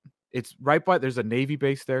it's right by, there's a Navy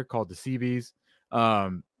base there called the Seabees.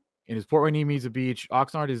 And his Port Hueneme is a beach.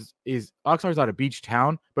 Oxnard's not a beach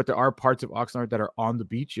town, but there are parts of Oxnard that are on the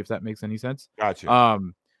beach, if that makes any sense. Gotcha.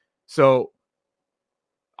 So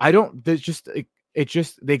I don't,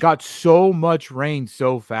 they got so much rain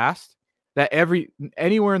so fast that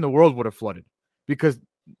anywhere in the world would have flooded because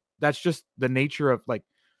that's just the nature of like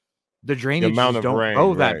the drainage don't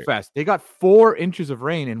go that fast. They got 4 inches of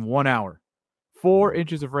rain in 1 hour. 4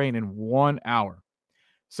 inches of rain in 1 hour.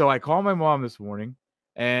 So I call my mom this morning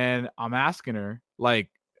and I'm asking her, like,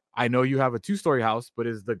 I know you have a 2-story house, but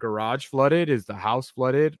is the garage flooded? Is the house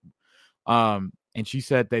flooded? And she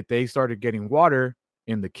said that they started getting water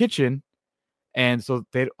in the kitchen. And so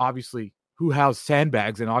they obviously, who has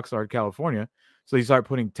sandbags in Oxnard, California? So they start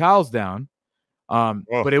putting towels down.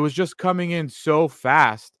 But it was just coming in so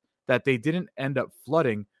fast that they didn't end up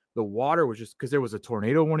flooding. The water was just, because there was a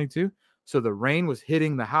tornado warning too. So the rain was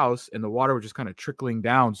hitting the house and the water was just kind of trickling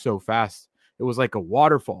down so fast. It was like a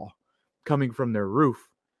waterfall coming from their roof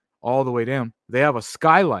all the way down. They have a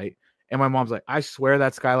skylight. And my mom's like, I swear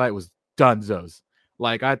that skylight was Dunzo's.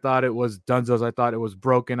 Like, I thought it was Dunzo's. I thought it was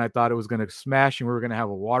broken. I thought it was going to smash and we were going to have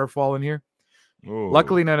a waterfall in here. Ooh.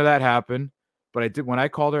 Luckily, none of that happened. But I did, when I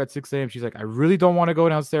called her at 6 a.m., she's like, I really don't want to go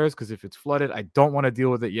downstairs because if it's flooded, I don't want to deal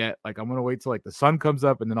with it yet. Like, I'm going to wait till like the sun comes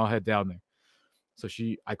up and then I'll head down there. So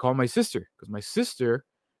I call my sister because my sister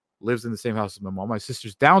lives in the same house as my mom. My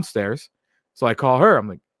sister's downstairs. So I call her. I'm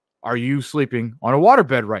like, are you sleeping on a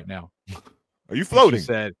waterbed right now? Are you floating? She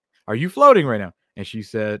said, are you floating right now? And she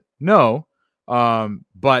said, no.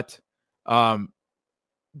 But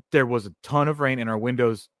there was a ton of rain and our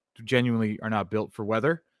windows genuinely are not built for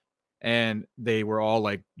weather. And they were all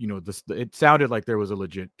like, it sounded like there was a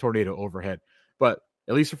legit tornado overhead. But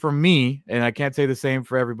at least for me, and I can't say the same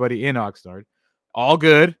for everybody in Oxnard, all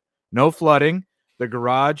good, no flooding. The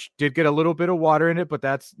garage did get a little bit of water in it, but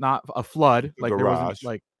that's not a flood. Like there wasn't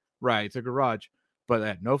like, right, it's a garage.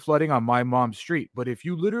 But no flooding on my mom's street. But if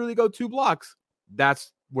you literally go 2 blocks,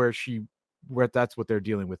 that's where that's what they're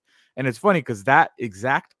dealing with. And it's funny because that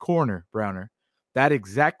exact corner, Browner,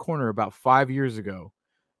 about 5 years ago,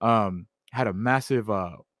 had a massive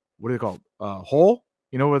what do they call it? Hole,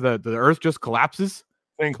 where the earth just collapses.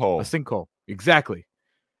 Sinkhole. A sinkhole, exactly.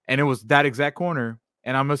 And it was that exact corner.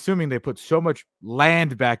 And I'm assuming they put so much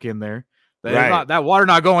land back in there that that water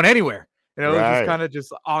not going anywhere. It was just kind of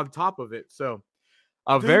just on top of it. So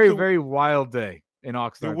very wild day in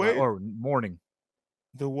Oxnard or morning.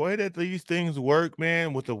 The way that these things work,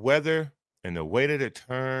 man, with the weather and the way that it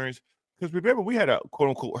turns. Because remember, we had a quote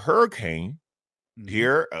unquote hurricane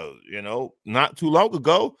here, not too long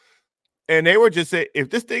ago. And they were just saying, if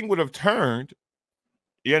this thing would have turned,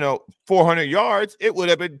 400 yards, it would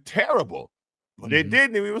have been terrible. But it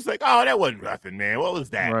didn't. And we was like, oh, that wasn't nothing, man. What was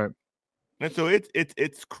that? Right. And so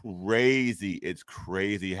it's crazy. It's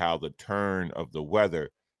crazy how the turn of the weather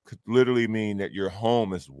could literally mean that your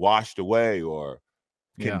home is washed away or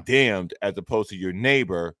condemned as opposed to your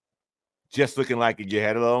neighbor just looking like you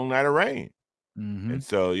had a long night of rain. And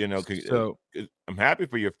so, I'm happy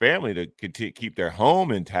for your family to keep their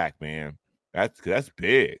home intact, man. That's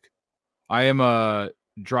big. I am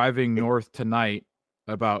driving north tonight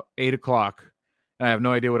about 8 o'clock, and I have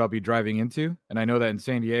no idea what I'll be driving into. And I know that in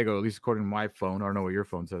San Diego, at least according to my phone, I don't know what your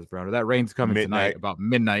phone says, Browner, that rain's coming tonight about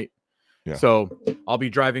midnight. Yeah. So I'll be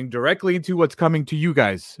driving directly into what's coming to you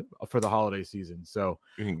guys for the holiday season. So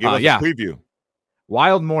you can give us a preview.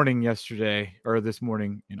 Wild morning yesterday or this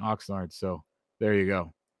morning in Oxnard. So there you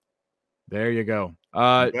go.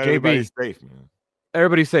 JB, everybody's safe, man.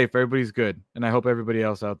 Everybody's safe. Everybody's good. And I hope everybody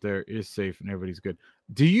else out there is safe and everybody's good.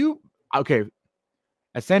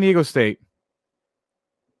 At San Diego State,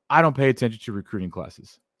 I don't pay attention to recruiting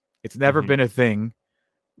classes. It's never been a thing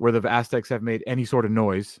where the Aztecs have made any sort of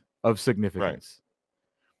noise of significance.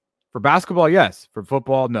 Right. For basketball, yes. For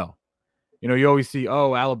football, no. You always see,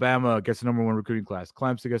 Alabama gets the number 1 recruiting class.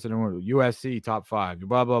 Clemson gets the number 1. USC, top 5.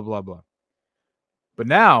 Blah, blah, blah, blah. But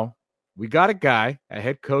now we got a guy, a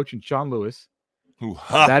head coach in Sean Lewis, who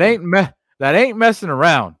that ain't messing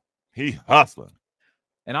around. He hustling.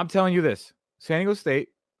 And I'm telling you this, San Diego State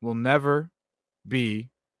will never be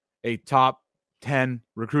a top 10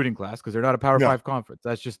 recruiting class because they're not a Power 5 conference.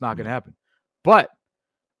 That's just not going to happen. But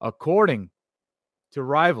according to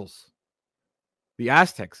Rivals, the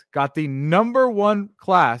Aztecs got the number 1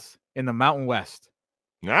 class in the Mountain West.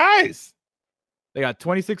 Nice. They got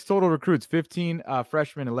 26 total recruits, 15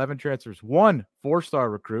 freshmen, 11 transfers, 1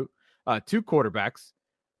 4-star recruit, 2 quarterbacks.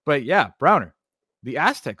 But yeah, Browner, the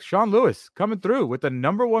Aztecs, Sean Lewis coming through with the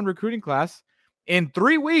number 1 recruiting class. In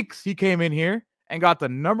 3 weeks, he came in here and got the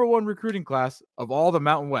number 1 recruiting class of all the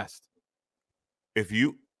Mountain West. If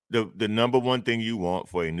the number 1 thing you want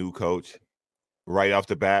for a new coach right off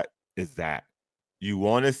the bat is that you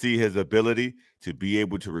want to see his ability to be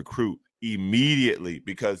able to recruit immediately,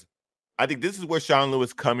 because I think this is where Sean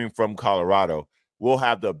Lewis coming from Colorado will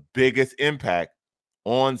have the biggest impact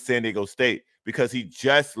on San Diego State, because he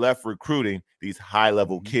just left recruiting these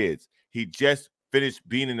high-level kids. He just finished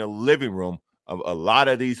being in the living room of a lot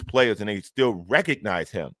of these players, and they still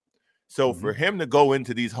recognize him. So for him to go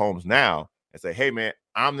into these homes now and say, hey, man,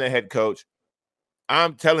 I'm the head coach.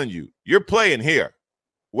 I'm telling you, you're playing here.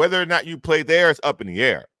 Whether or not you play there is up in the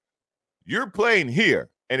air. You're playing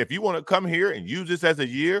here. And if you want to come here and use this as a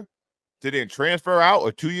year to then transfer out,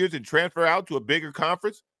 or 2 years and transfer out to a bigger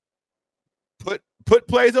conference, put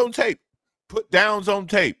plays on tape, put downs on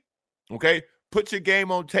tape, okay? Put your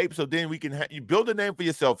game on tape so then we can you build a name for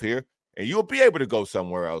yourself here, and you'll be able to go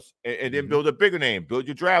somewhere else and then build a bigger name, build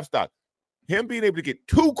your draft stock. Him being able to get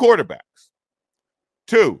 2 quarterbacks,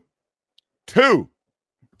 two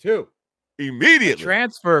immediately. A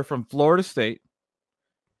transfer from Florida State.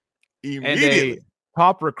 Immediately. And a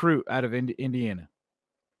top recruit out of Indiana.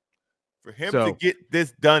 For him to get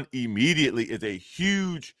this done immediately is a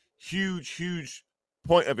huge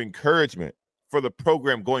point of encouragement for the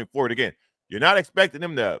program going forward. Again, you're not expecting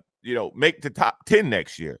them to, make the top 10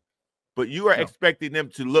 next year, but you are expecting them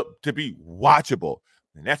to be watchable.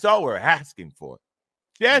 And that's all we're asking for.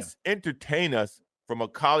 Just entertain us from a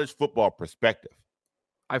college football perspective.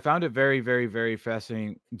 I found it very, very, very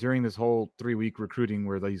fascinating during this whole 3-week recruiting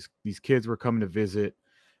where these kids were coming to visit.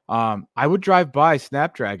 I would drive by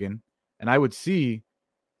Snapdragon and I would see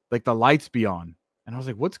like the lights be on. And I was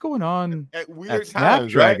like, what's going on at weird at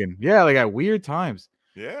times, Snapdragon? Right? Yeah, like at weird times.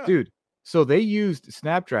 Yeah. Dude, so they used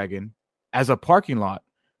Snapdragon as a parking lot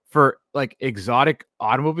for like exotic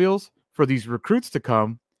automobiles for these recruits to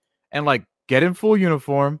come and like get in full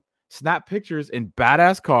uniform, snap pictures in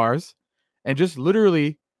badass cars, and just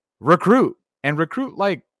literally recruit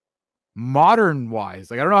like modern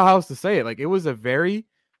wise. Like, I don't know how else to say it. Like, it was a very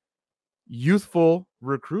youthful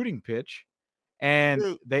recruiting pitch.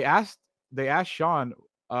 And they asked Sean,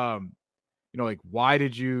 like, why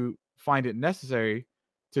did you find it necessary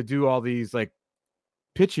to do all these like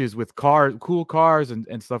pitches with cool cars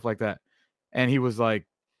and stuff like that? And he was like,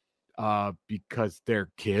 because they're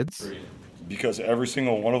kids. Because every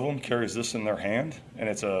single one of them carries this in their hand, and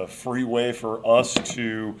it's a free way for us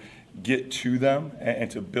to get to them and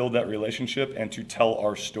to build that relationship and to tell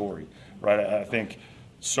our story, right? I think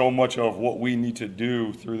so much of what we need to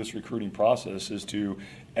do through this recruiting process is to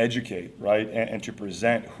educate, right, and to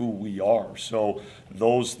present who we are. So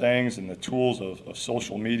those things and the tools of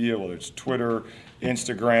social media, whether it's Twitter,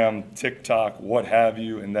 Instagram, TikTok, what have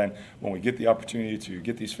you, and then when we get the opportunity to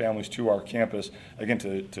get these families to our campus, again,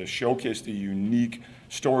 to showcase the unique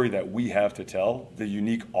story that we have to tell, the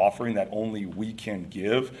unique offering that only we can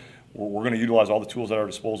give, we're going to utilize all the tools at our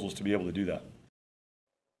disposals to be able to do that.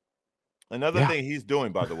 Another thing he's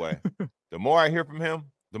doing, by the way, the more I hear from him,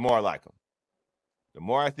 the more I like him. The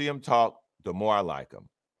more I see him talk, the more I like him.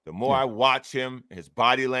 The more I watch him, his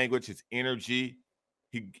body language, his energy,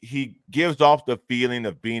 he gives off the feeling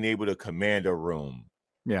of being able to command a room.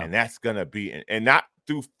 Yeah. And that's going to be, and not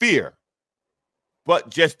through fear, but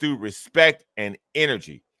just through respect and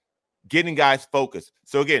energy, getting guys focused.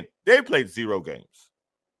 So again, they played 0 games.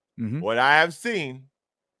 What I have seen,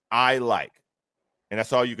 I like. And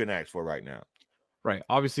that's all you can ask for right now. Right.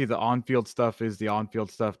 Obviously, the on-field stuff is the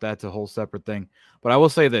on-field stuff. That's a whole separate thing. But I will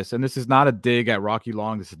say this, and this is not a dig at Rocky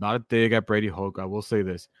Long. This is not a dig at Brady Hoke. I will say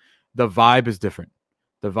this. The vibe is different.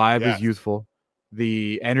 The vibe is youthful.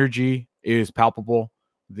 The energy is palpable.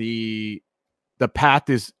 The path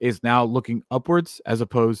is now looking upwards as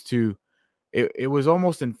opposed to it was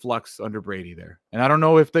almost in flux under Brady there. And I don't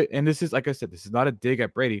know if and this is, like I said, this is not a dig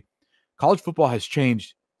at Brady. College football has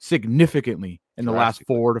changed significantly in the last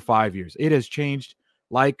 4 to 5 years. It has changed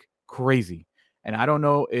like crazy. And I don't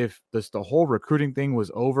know if the whole recruiting thing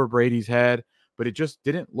was over Brady's head, but it just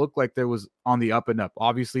didn't look like there was on the up and up.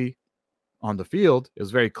 Obviously, on the field, it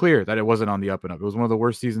was very clear that it wasn't on the up and up. It was one of the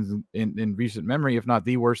worst seasons in recent memory, if not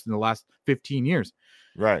the worst in the last 15 years.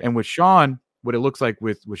 Right. And with Sean, what it looks like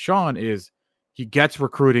with Sean is he gets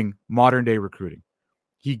recruiting, modern day recruiting.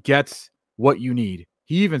 He gets what you need.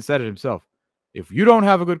 He even said it himself. If you don't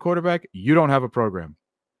have a good quarterback, you don't have a program.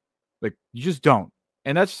 Like, you just don't.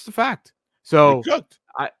 And that's just a fact. So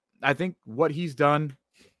I think what he's done,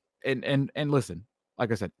 and listen,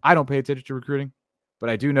 like I said, I don't pay attention to recruiting, but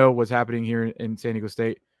I do know what's happening here in San Diego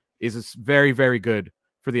State is very, very good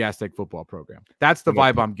for the Aztec football program. That's the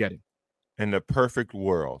vibe I'm getting. In the perfect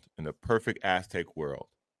world, in the perfect Aztec world,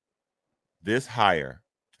 this hire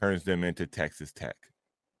turns them into Texas Tech.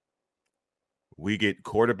 We get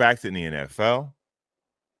quarterbacks in the NFL.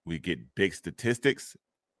 We get big statistics.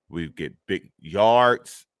 We get big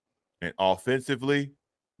yards. And offensively,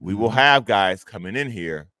 we will have guys coming in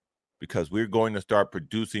here because we're going to start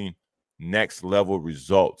producing next level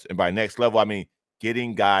results. And by next level, I mean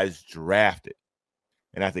getting guys drafted.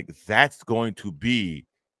 And I think that's going to be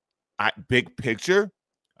big picture.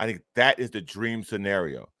 I think that is the dream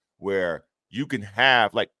scenario where you can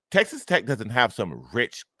have, like, Texas Tech doesn't have some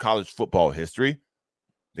rich college football history.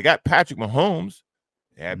 They got Patrick Mahomes.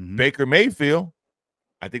 They had Baker Mayfield.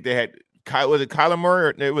 I think they had Kyler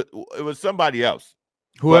Murray? It was somebody else.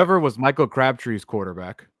 Whoever was Michael Crabtree's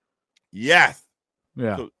quarterback. Yes.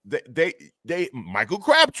 Yeah. So they Michael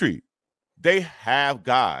Crabtree. They have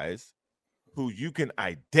guys who you can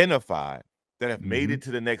identify that have made it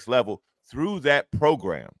to the next level through that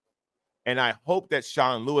program. And I hope that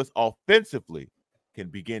Sean Lewis offensively can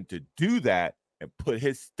begin to do that and put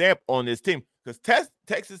his stamp on this team. Because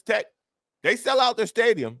Texas Tech, they sell out their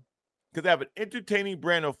stadium because they have an entertaining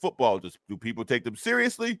brand of football. Do people take them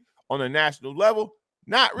seriously on a national level?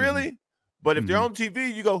 Not really. But if they're on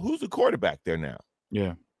TV, you go, who's the quarterback there now?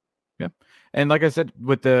 Yeah. Yeah. And like I said,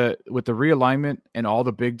 with the realignment and all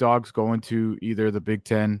the big dogs going to either the Big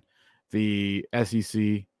Ten, the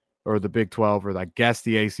SEC, or the Big 12, or I guess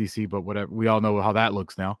the ACC, but whatever, we all know how that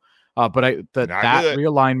looks now. But that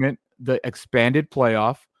realignment, the expanded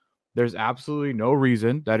playoff, there's absolutely no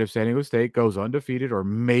reason that if San Diego State goes undefeated or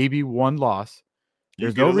maybe one loss,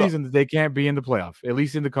 there's no reason that they can't be in the playoff, at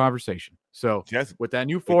least in the conversation. So with that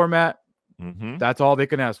new format, that's all they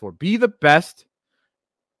can ask for. Be the best.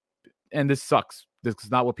 And this sucks. This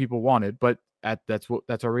is not what people wanted, but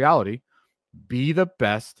that's our reality. Be the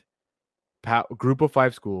best group of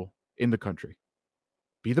 5 school in the country.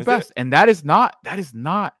 Be the best. And that is not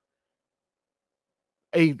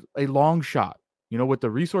a long shot. You know, with the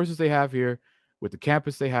resources they have here, with the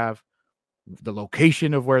campus they have, the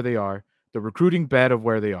location of where they are, the recruiting bed of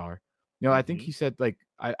where they are. You know, I think he said, like,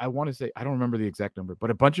 I want to say, I don't remember the exact number,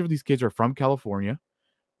 but a bunch of these kids are from California,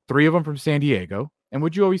 3 of them from San Diego. And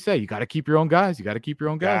what you always say, you got to keep your own guys. You got to keep your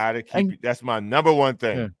own guys. That's my number one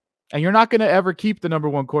thing. Yeah. And you're not going to ever keep the number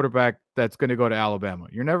 1 quarterback that's going to go to Alabama.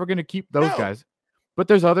 You're never going to keep those guys. But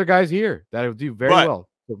there's other guys here that will do very well.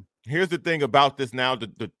 Here's the thing about this now,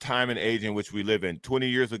 the time and age in which we live in. 20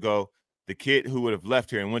 years ago, the kid who would have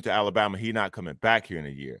left here and went to Alabama, he's not coming back here in a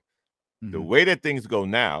year. The way that things go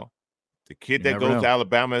now, the kid that goes to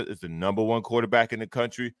Alabama is the number 1 quarterback in the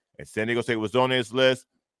country, and San Diego State was on his list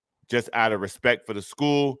just out of respect for the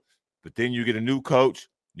school. But then you get a new coach,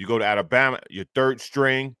 you go to Alabama, your 3rd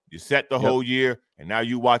string, you set the whole year, and now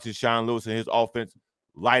you watching Sean Lewis and his offense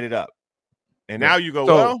light it up. And now you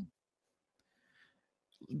go,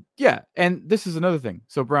 yeah, and this is another thing.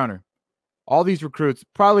 So, Browner, all these recruits,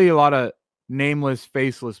 probably a lot of nameless,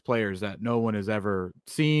 faceless players that no one has ever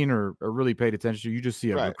seen or really paid attention to. You just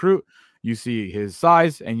see a Right. recruit, you see his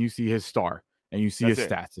size, and you see his star, and you see That's his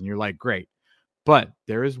it. stats, and you're like, great. But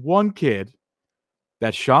there is one kid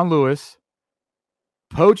that Sean Lewis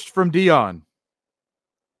poached from Dion,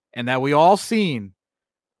 and that we all seen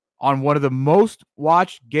on one of the most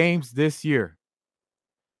watched games this year.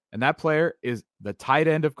 And that player is the tight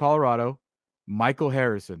end of Colorado, Michael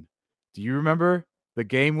Harrison. Do you remember the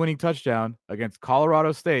game-winning touchdown against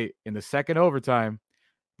Colorado State in the second overtime?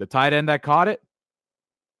 The tight end that caught it?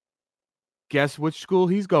 Guess which school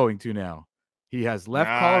he's going to now? He has left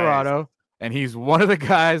Colorado, and he's one of the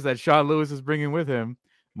guys that Sean Lewis is bringing with him.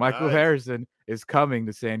 Michael Harrison is coming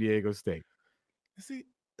to San Diego State. See,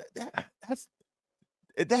 that's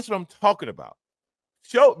what I'm talking about.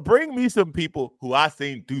 Bring me some people who I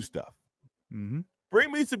seen do stuff. Mm-hmm.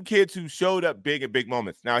 Bring me some kids who showed up big in big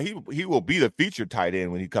moments. Now he will be the featured tight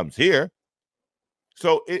end when he comes here.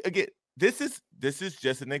 So again, this is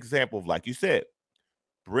just an example of, like you said,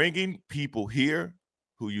 bringing people here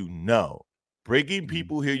who you know, bringing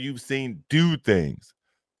people here you've seen do things.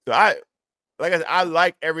 So I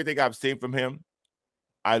like everything I've seen from him.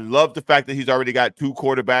 I love the fact that he's already got 2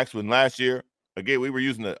 quarterbacks. When last year, again, we were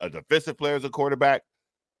using a defensive player as a quarterback.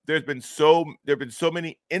 There've been so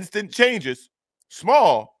many instant changes,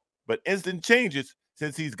 small but instant changes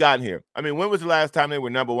since he's gotten here. I mean, when was the last time they were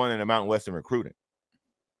number 1 in the Mountain West in recruiting?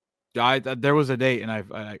 There was a date, and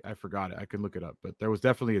I forgot it. I could look it up, but there was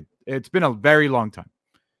definitely it's been a very long time.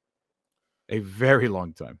 A very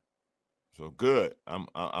long time. So good.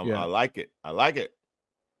 I like it. I like it.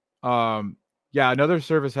 Yeah, another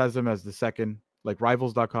service has them as the second. Like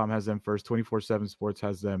Rivals.com has them first. 24/7 Sports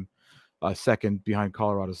has them second behind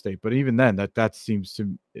Colorado State. But even then, that's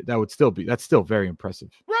still very impressive.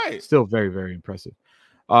 Right. Still very, very impressive.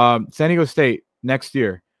 San Diego State next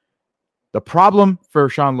year. The problem for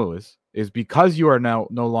Sean Lewis is because you are now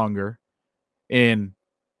no longer in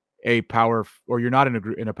a you're not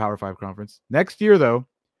in a Power 5 conference. Next year, though,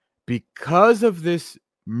 because of this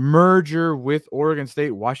merger with Oregon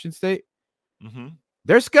State, Washington State,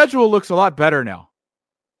 their schedule looks a lot better now.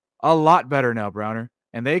 A lot better now, Browner.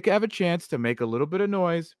 And they have a chance to make a little bit of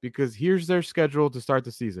noise because here's their schedule to start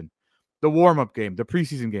the season. The warm-up game, the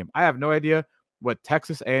preseason game. I have no idea what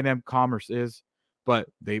Texas A&M Commerce is, but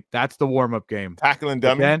that's the warm-up game. Tackling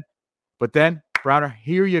dummy. But then, Browner,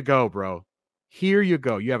 here you go, bro. Here you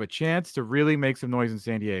go. You have a chance to really make some noise in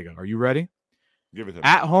San Diego. Are you ready? Give it to me.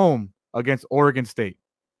 At home against Oregon State.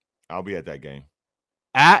 I'll be at that game.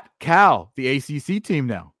 At Cal, the ACC team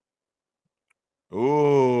now.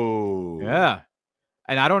 Ooh. Yeah.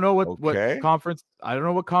 And I don't know what conference. I don't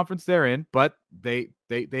know what conference they're in, but they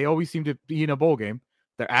always seem to be in a bowl game.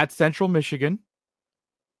 They're at Central Michigan.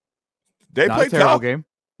 They Not play a terrible tough. game.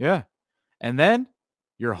 Yeah. And then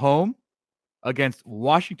you're home against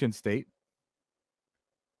Washington State.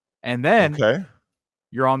 And then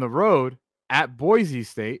you're on the road at Boise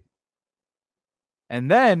State.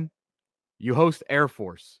 And then you host Air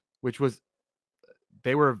Force, which was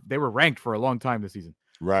they were ranked for a long time this season.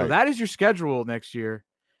 Right. So that is your schedule next year.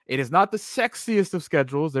 It is not the sexiest of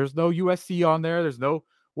schedules. There's no USC on there. There's no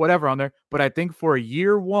whatever on there. But I think for a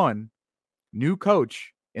year one, new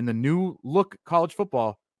coach in the new look college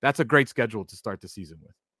football, that's a great schedule to start the season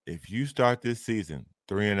with. If you start this season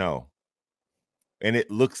 3-0, and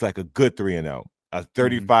it looks like a good 3-0, a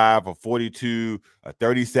 35, a 42, a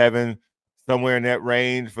 37, somewhere in that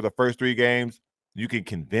range for the first 3 games, you can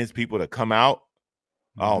convince people to come out.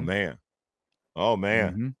 Oh, man.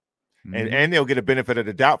 And they'll get a benefit of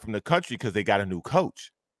the doubt from the country because they got a new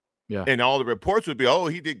coach. Yeah. And all the reports would be, oh,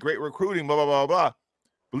 he did great recruiting, blah, blah, blah, blah.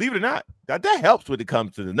 Believe it or not, that helps when it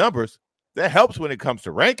comes to the numbers. That helps when it comes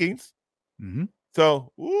to rankings.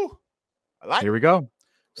 So, I like it. Here we go.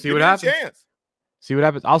 See what happens. See what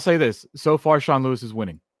happens. I'll say this. So far, Sean Lewis is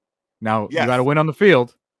winning. Now, you got to win on the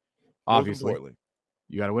field, obviously.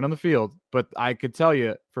 You got to win on the field. But I could tell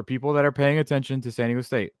you, for people that are paying attention to San Diego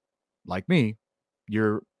State, like me,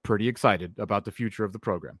 you're pretty excited about the future of the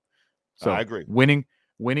program. So I agree. Winning.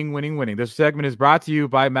 This segment is brought to you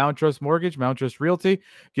by Mountain Trust Mortgage, Mountain Trust Realty.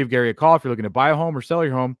 Give Gary a call if you're looking to buy a home or sell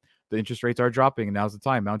your home. The interest rates are dropping, and now's the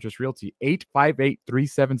time. Mountain Trust Realty,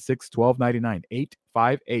 858-376-1299.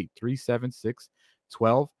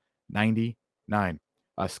 858-376-1299.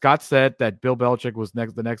 Scott said that Bill Belichick was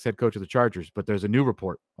the next head coach of the Chargers, but there's a new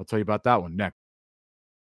report. I'll tell you about that one next.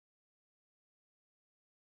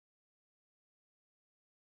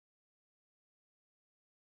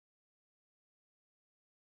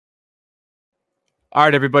 All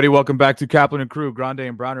right, everybody, welcome back to Kaplan and Crew. Grande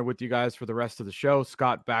and Browner with you guys for the rest of the show.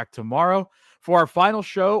 Scott back tomorrow for our final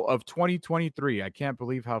show of 2023. I can't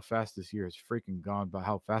believe how fast this year has freaking gone by,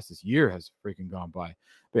 how fast this year has freaking gone by.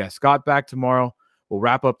 But yeah, Scott back tomorrow. We'll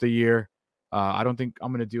wrap up the year. I don't think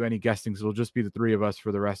I'm going to do any guesting, so it'll just be the three of us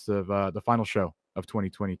for the rest of the final show of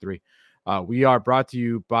 2023. We are brought to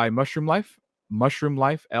you by Mushroom Life,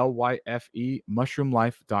 Lyfe,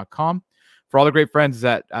 mushroomlife.com. For all the great friends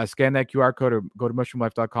that scan that QR code or go to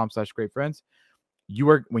mushroomlife.com/greatfriends,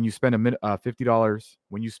 when you spend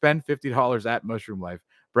 $50 at Mushroom Life,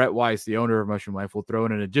 Brett Weiss, the owner of Mushroom Life, will throw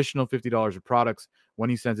in an additional $50 of products when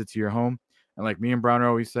he sends it to your home. And like me and Browner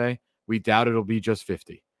always say, we doubt it'll be just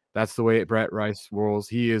 50. That's the way Brett Weiss rolls.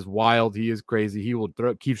 He is wild. He is crazy. He will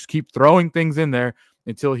keep throwing things in there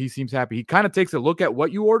until he seems happy. He kind of takes a look at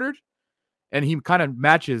what you ordered, and he kind of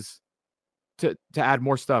matches to add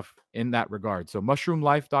more stuff in that regard. So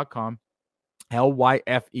mushroomlife.com,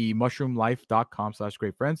 Lyfe,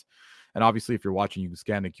 mushroomlife.com/greatfriends. And obviously, if you're watching, you can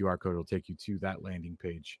scan the QR code. It'll take you to that landing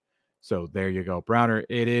page. So there you go. Browner,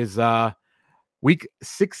 it is week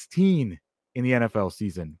 16 in the NFL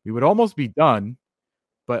season. We would almost be done,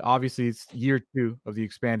 but obviously it's year 2 of the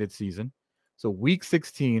expanded season. So week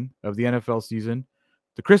 16 of the NFL season.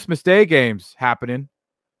 The Christmas Day games happening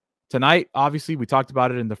tonight. Obviously, we talked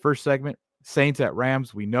about it in the first segment. Saints at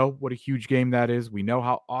Rams. We know what a huge game that is. We know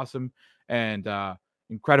how awesome and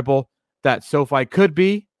incredible that SoFi could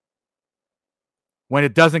be when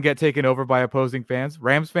it doesn't get taken over by opposing fans.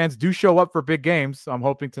 Rams fans do show up for big games, so I'm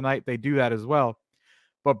hoping tonight they do that as well.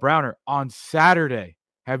 But Browner, on Saturday,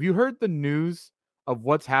 have you heard the news of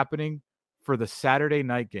what's happening for the Saturday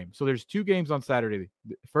night game? So there's 2 games on Saturday.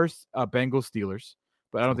 First, Bengals Steelers,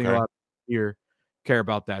 but I don't think a lot of people here care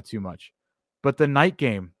about that too much. But the night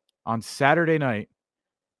game on Saturday night,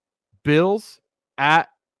 Bills at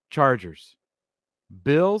Chargers.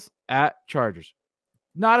 Bills at Chargers.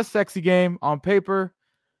 Not a sexy game on paper.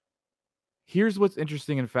 Here's what's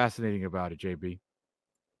interesting and fascinating about it, JB.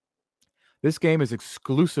 This game is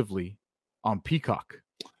exclusively on Peacock.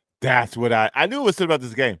 That's what I knew it was about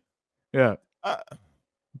this game. Yeah.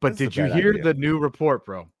 But did you hear the new report,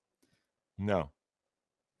 bro? No.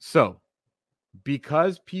 So,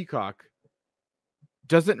 because Peacock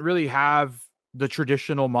doesn't really have the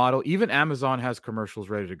traditional model, even Amazon has commercials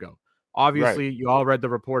ready to go. Obviously, You all read the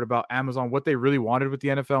report about Amazon. What they really wanted with the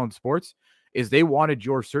NFL and sports is they wanted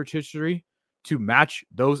your search history to match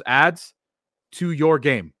those ads to your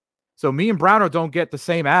game. So me and Browner don't get the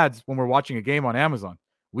same ads when we're watching a game on Amazon.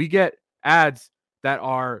 We get ads that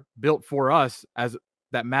are built for us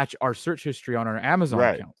that match our search history on our Amazon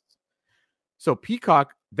accounts. So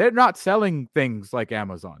Peacock, they're not selling things like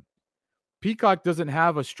Amazon. Peacock doesn't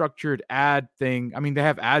have a structured ad thing. I mean, they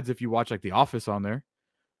have ads if you watch like The Office on there.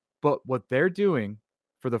 But what they're doing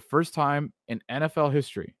for the first time in NFL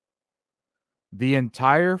history, the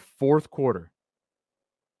entire fourth quarter,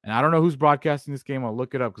 and I don't know who's broadcasting this game. I'll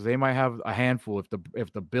look it up because they might have a handful if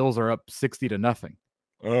the Bills are up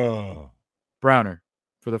 60-0. Browner,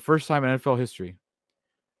 for the first time in NFL history,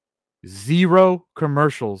 0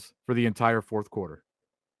 commercials for the entire fourth quarter.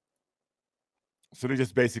 So they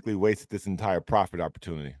just basically wasted this entire profit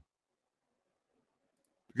opportunity.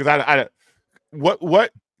 Because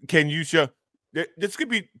what can you show? This could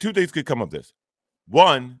be 2 things could come of this.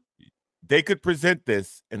 One, they could present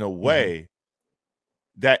this in a way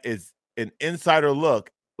that is an insider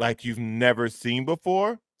look like you've never seen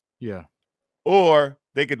before. Yeah. Or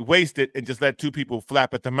they could waste it and just let 2 people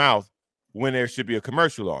flap at the mouth when there should be a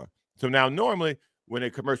commercial on. So now normally when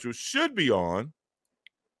a commercial should be on,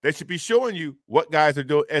 they should be showing you what guys are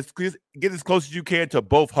doing. Get as close as you can to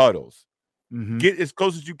both huddles. Get as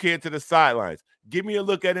close as you can to the sidelines. Give me a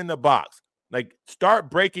look at in the box. Like, start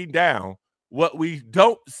breaking down what we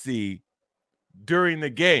don't see during the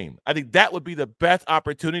game. I think that would be the best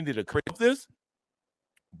opportunity to create this.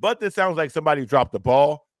 But this sounds like somebody dropped the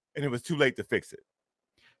ball and it was too late to fix it.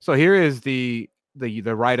 So here is the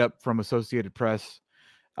write-up from Associated Press.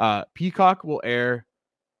 Peacock will air.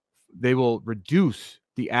 They will reduce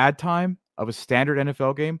the ad time of a standard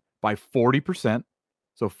NFL game by 40%.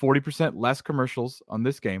 So 40% less commercials on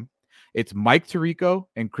this game. It's Mike Tirico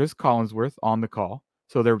and Chris Collinsworth on the call.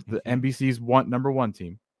 So they're the NBC's number 1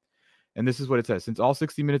 team. And this is what it says. Since all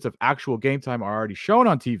 60 minutes of actual game time are already shown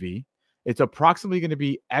on TV, it's approximately going to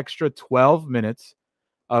be extra 12 minutes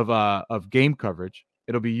of game coverage.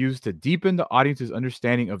 It'll be used to deepen the audience's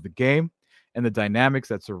understanding of the game and the dynamics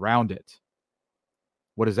that surround it.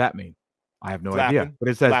 What does that mean? I have no Flapping, idea. But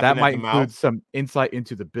it says flapping that at might the include mouth. some insight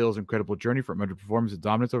into the Bills' incredible journey from underperformance and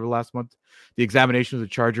dominance over the last month, the examination of the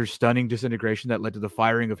Chargers' stunning disintegration that led to the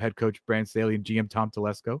firing of head coach Brand Staley and GM Tom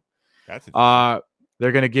Telesco. That's interesting.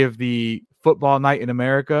 They're going to give the Football Night in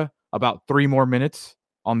America about 3 more minutes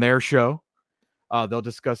on their show. They'll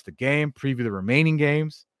discuss the game, preview the remaining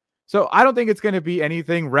games. So I don't think it's going to be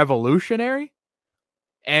anything revolutionary.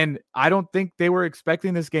 And I don't think they were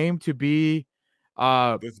expecting this game to be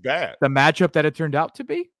It's bad. the matchup that it turned out to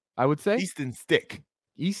be, I would say. Easton Stick.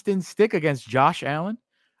 Easton Stick against Josh Allen.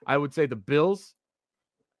 I would say the Bills.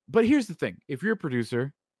 But here's the thing. If you're a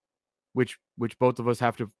producer, which both of us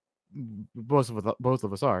have to, both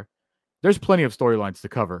of us are, there's plenty of storylines to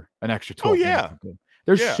cover an extra 12 minutes.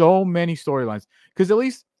 There's so many storylines. Because at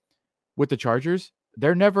least with the Chargers,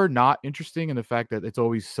 they're never not interesting in the fact that it's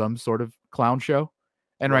always some sort of clown show.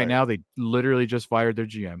 And right now, they literally just fired their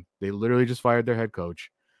GM. They literally just fired their head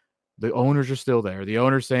coach. The owners are still there. The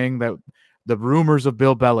owner's saying that the rumors of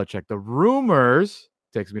Bill Belichick, the rumors,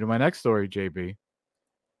 takes me to my next story, JB.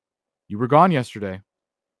 You were gone yesterday.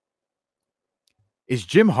 Is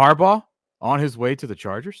Jim Harbaugh on his way to the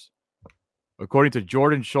Chargers? According to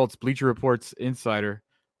Jordan Schultz, Bleacher Report's insider,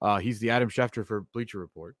 he's the Adam Schefter for Bleacher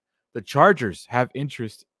Report. The Chargers have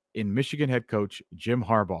interest in Michigan head coach Jim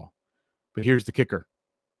Harbaugh. But here's the kicker.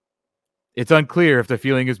 It's unclear if the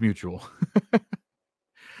feeling is mutual.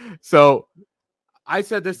 So I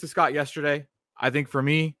said this to Scott yesterday. I think for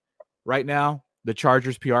me, right now, the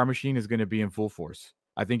Chargers PR machine is going to be in full force.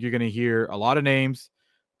 I think you're going to hear a lot of names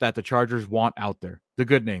that the Chargers want out there. The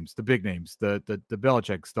good names, the big names, the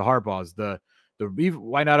Belichicks, the Harbaughs,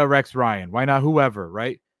 why not a Rex Ryan? Why not whoever,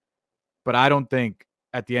 right? But I don't think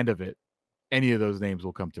at the end of it, any of those names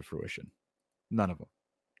will come to fruition. None of them.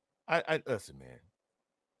 I listen, man.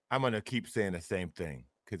 I'm gonna keep saying the same thing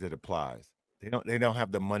because it applies. They don't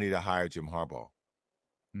have the money to hire Jim Harbaugh.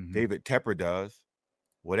 Mm-hmm. David Tepper does.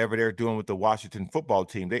 Whatever they're doing with the Washington football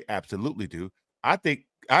team, they absolutely do. I think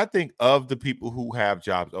of the people who have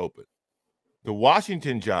jobs open, the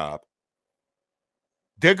Washington job,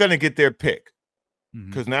 they're gonna get their pick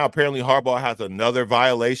because now apparently Harbaugh has another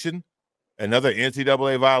violation, another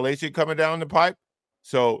NCAA violation coming down the pipe.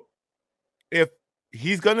 So if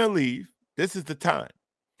he's gonna leave, this is the time.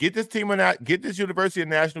 Get this team get this university a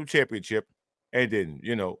national championship, and then,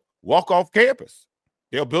 walk off campus.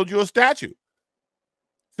 They'll build you a statue.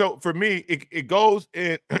 So for me, it goes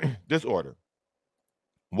in this order.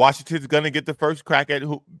 Washington's going to get the first crack at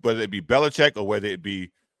whether it be Belichick or whether it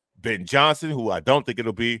be Ben Johnson, who I don't think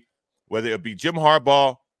it'll be, whether it be Jim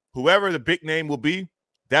Harbaugh, whoever the big name will be,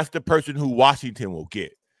 that's the person who Washington will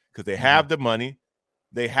get because they have the money,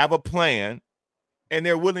 they have a plan, and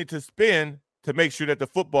they're willing to spend to make sure that the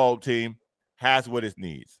football team has what it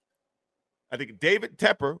needs. I think David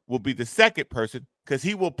Tepper will be the second person because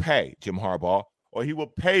he will pay Jim Harbaugh or he will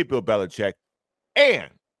pay Bill Belichick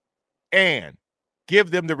and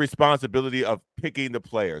give them the responsibility of picking the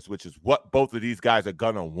players, which is what both of these guys are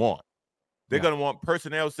going to want. They're going to want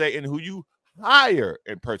personnel say in who you hire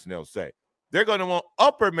in personnel say. They're going to want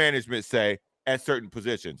upper management say at certain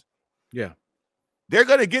positions. Yeah. They're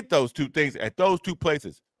going to get those two things at those two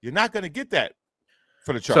places. You're not going to get that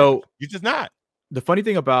for the Chargers. So you're just not. The funny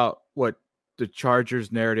thing about what the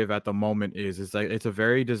Chargers narrative at the moment is like it's a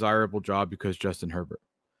very desirable job because Justin Herbert.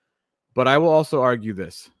 But I will also argue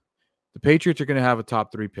this. The Patriots are going to have a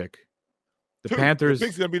top 3 pick. The Panthers. The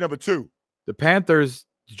pick's going to be number 2. The Panthers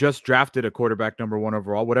just drafted a quarterback number 1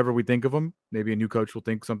 overall. Whatever we think of him, maybe a new coach will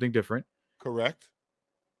think something different. Correct.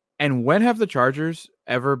 And when have the Chargers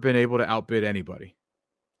ever been able to outbid anybody?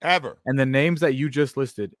 Ever. And the names that you just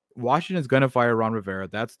listed, Washington's going to fire Ron Rivera.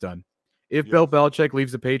 That's done. If Bill Belichick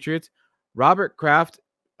leaves the Patriots, Robert Kraft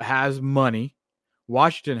has money.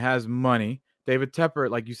 Washington has money. David Tepper,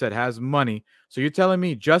 like you said, has money. So you're telling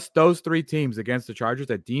me just those 3 teams against the Chargers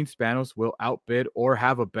that Dean Spanos will outbid or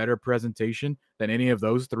have a better presentation than any of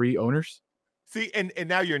those 3 owners? See, and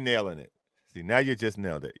now you're nailing it. See, now you just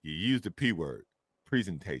nailed it. You used the P word,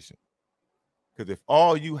 presentation. Because if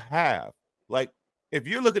all you have, like, if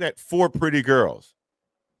you're looking at 4 pretty girls,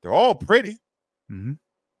 they're all pretty. Mm-hmm.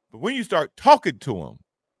 But when you start talking to them,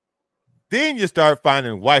 then you start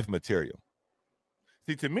finding wife material.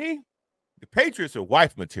 See, to me, the Patriots are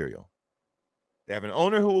wife material. They have an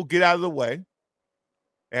owner who will get out of the way.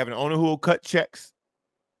 They have an owner who will cut checks.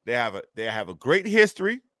 They have a great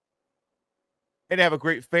history, and they have a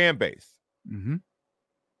great fan base. Mm-hmm.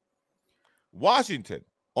 Washington,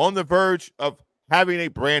 on the verge of having a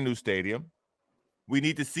brand new stadium. We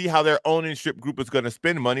need to see how their ownership group is going to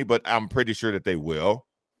spend money, but I'm pretty sure that they will.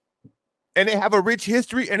 And they have a rich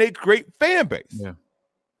history and a great fan base. Yeah.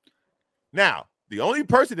 Now, the only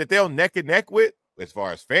person that they'll neck and neck with, as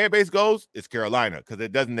far as fan base goes, is Carolina, because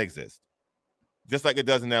it doesn't exist. Just like it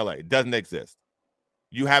does in LA. It doesn't exist.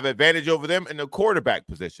 You have advantage over them in the quarterback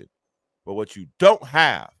position. But what you don't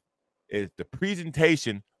have is the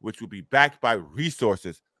presentation, which will be backed by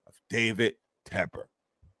resources of David Tepper.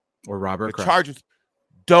 Or Robert The Kraft. Chargers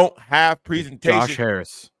don't have presentation. Josh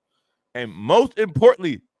Harris. And most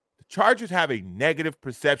importantly, the Chargers have a negative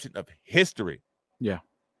perception of history. Yeah.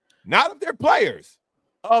 Not of their players,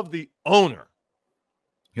 of the owner.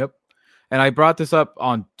 Yep. And I brought this up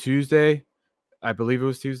on Tuesday. I believe it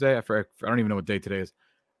was Tuesday. I don't even know what day today is.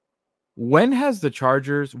 When have the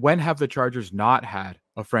Chargers not had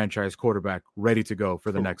a franchise quarterback ready to go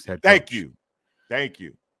for the next head coach? Thank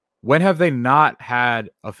you. When have they not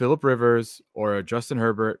had a Phillip Rivers or a Justin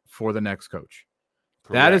Herbert for the next coach?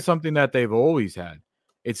 Correct. That is something that they've always had.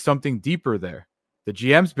 It's something deeper there. The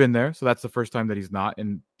GM's been there, so that's the first time that he's not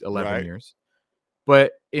in 11 years.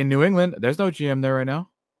 But in New England, there's no GM there right now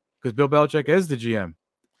because Bill Belichick is the GM.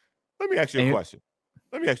 Let me ask you a question.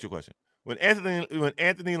 When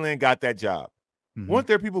Anthony Lynn got that job, weren't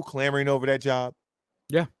there people clamoring over that job?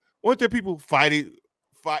 Yeah. Weren't there people fighting,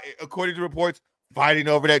 according to reports, fighting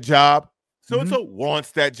over that job? So-and-so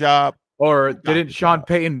wants that job. Or didn't Sean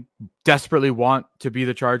Payton desperately want to be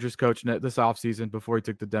the Chargers coach this offseason before he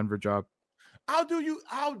took the Denver job? I'll do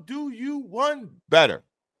you one better.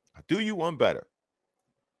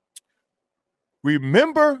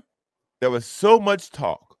 Remember, there was so much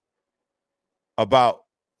talk about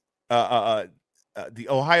the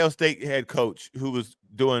Ohio State head coach who was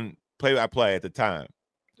doing play-by-play at the time.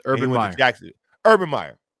 Urban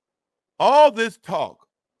Meyer. All this talk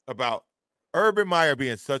about Urban Meyer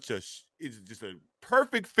being is just a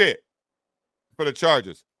perfect fit for the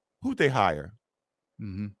Chargers. Who'd they hire?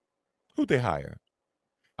 Who'd they hire?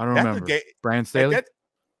 I don't remember. Brandon Staley? At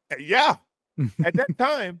that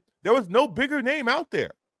time, there was no bigger name out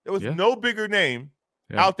there. There was no bigger name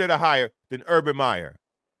out there to hire than Urban Meyer.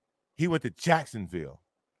 He went to Jacksonville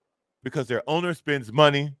because their owner spends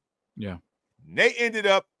money. Yeah. And they ended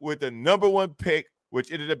up with the number 1 pick,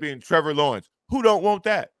 which ended up being Trevor Lawrence. Who don't want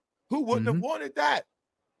that? Who wouldn't have wanted that?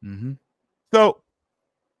 So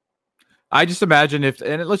I just imagine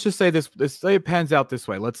let's just say this, say it pans out this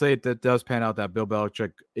way. Let's say it does pan out that Bill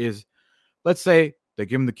Belichick let's say they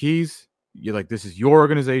give him the keys. You're like, this is your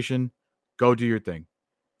organization. Go do your thing.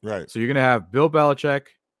 Right. So you're going to have Bill Belichick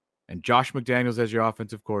and Josh McDaniels as your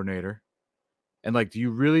offensive coordinator. And do you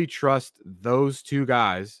really trust those two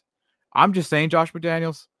guys? I'm just saying Josh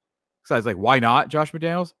McDaniels. Because I was why not Josh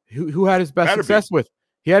McDaniels? Who had his best success with?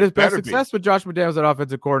 He had his best success with Josh McDaniels as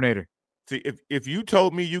offensive coordinator. See, if you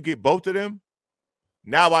told me you get both of them,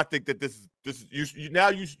 now I think that this is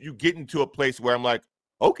you get into a place where I'm like,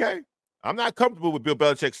 okay, I'm not comfortable with Bill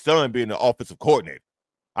Belichick's son being the offensive coordinator.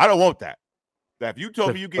 I don't want that. Now, if you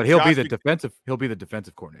told me you get, but he'll be the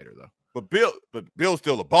defensive coordinator though. But Bill's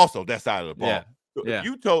still the boss on that side of the ball. Yeah. So if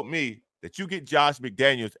you told me that you get Josh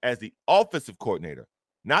McDaniels as the offensive coordinator,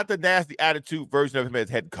 not the nasty attitude version of him as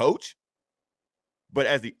head coach, but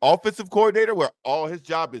as the offensive coordinator, where all his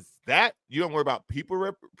job is that, you don't worry about people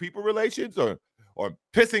relations or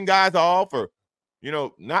pissing guys off or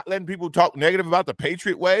not letting people talk negative about the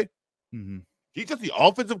Patriot way. He's just the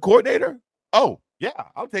offensive coordinator. Oh yeah,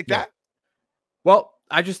 I'll take that. Well,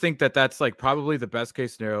 I just think that that's probably the best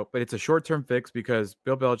case scenario, but it's a short-term fix because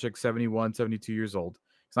Bill Belichick's 71, 72 years old.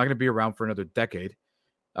 He's not going to be around for another decade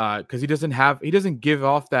because he doesn't give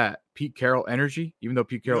off that Pete Carroll energy, even though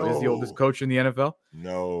Pete Carroll is the oldest coach in the NFL.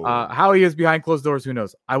 No. How he is behind closed doors, who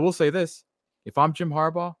knows? I will say this. If I'm Jim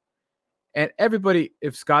Harbaugh, and everybody,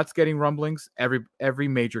 if Scott's getting rumblings, every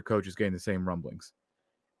major coach is getting the same rumblings.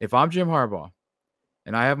 If I'm Jim Harbaugh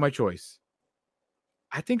and I have my choice,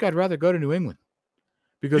 I think I'd rather go to New England.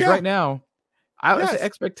 Because right now,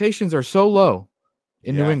 expectations are so low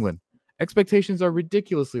in New England. Expectations are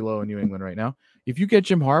ridiculously low in New England right now. If you get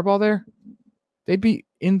Jim Harbaugh there, they'd be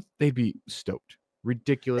stoked.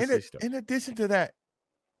 Ridiculously stoked. In addition to that,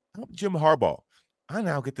 I'm Jim Harbaugh. I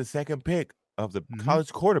now get the second pick of the college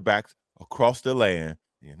quarterbacks across the land.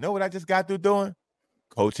 You know what I just got through doing?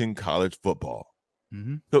 Coaching college football.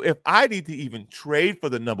 So if I need to even trade for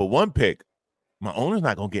the number 1 pick, my owner's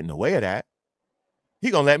not going to get in the way of that.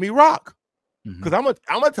 He's going to let me rock. Because I'm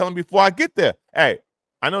gonna tell him before I get there, hey,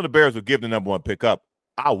 I know the Bears will give the number 1 pick up.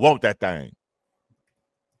 I want that thing.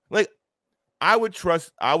 I would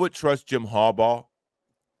trust Jim Harbaugh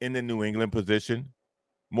in the New England position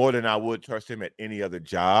more than I would trust him at any other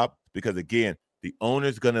job. Because again, the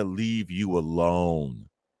owner's gonna leave you alone.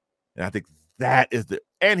 And I think that is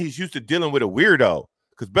and he's used to dealing with a weirdo.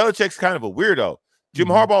 Because Belichick's kind of a weirdo. Jim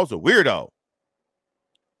Harbaugh's a weirdo.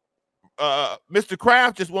 Mr.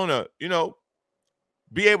 Kraft just want to,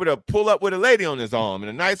 be able to pull up with a lady on his arm in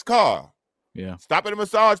a nice car. Yeah. Stop at a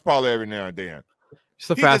massage parlor every now and then. It's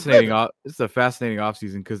a fascinating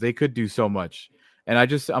offseason because they could do so much. And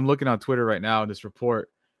I'm looking on Twitter right now in this report.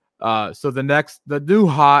 So the new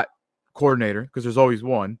hot coordinator, because there's always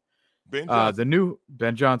one, the new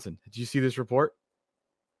Ben Johnson. Did you see this report?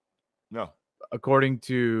 No. According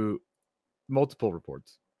to multiple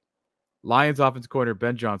reports, Lions offensive coordinator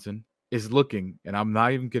Ben Johnson is looking, and I'm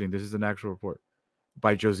not even kidding, this is an actual report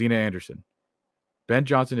by Josina Anderson. Ben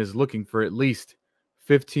Johnson is looking for at least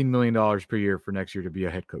 $15 million per year for next year to be a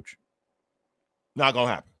head coach. Not going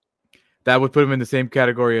to happen. That would put him in the same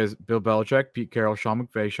category as Bill Belichick, Pete Carroll, Sean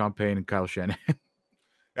McVay, Sean Payne, and Kyle Shanahan.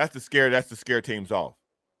 That's the scare teams off.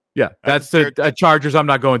 Yeah, that's the Chargers. I'm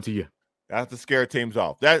not going to you. That's the scare teams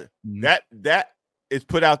off. That is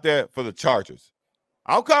put out there for the Chargers.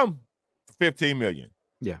 I'll come for $15 million.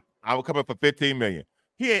 Yeah, I will come up for $15 million.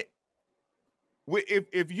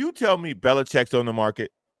 If you tell me Belichick's on the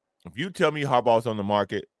market, if you tell me Harbaugh's on the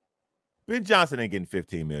market, Ben Johnson ain't getting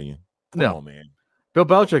 $15 million. Come on, man. Bill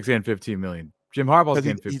Belichick's getting $15 million. Jim Harbaugh's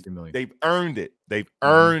getting $15 million. They've earned it. They've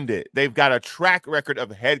earned it. They've got a track record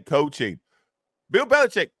of head coaching. Bill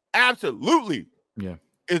Belichick absolutely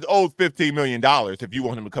is owed $15 million if you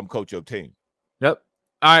want him to come coach your team. Yep.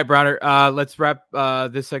 All right, Browner. Let's wrap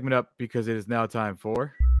this segment up because it is now time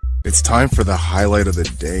for... It's time for the highlight of the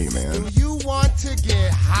day, man. Do you want to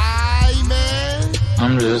get high, man?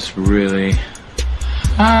 I'm just really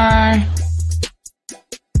high.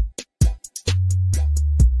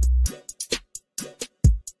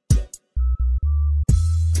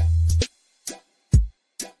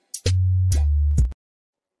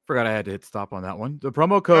 Forgot I had to hit stop on that one. The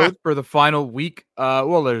promo code for the final week.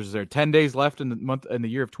 There's 10 days left in the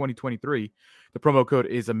year of 2023. The promo code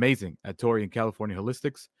is amazing at Torrey and California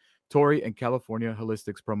Holistics. Torrey and California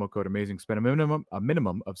Holistics promo code amazing. Spend a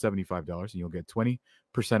minimum of $75 and you'll get 20%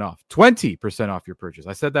 off. 20% off your purchase.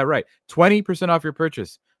 I said that right. 20% off your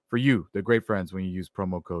purchase for you, the great friends, when you use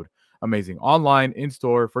promo code amazing. Online, in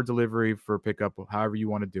store, for delivery, for pickup, however you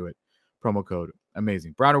want to do it. Promo code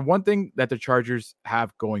amazing. Browner, one thing that the Chargers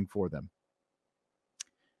have going for them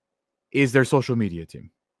is their social media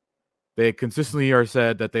team. They consistently are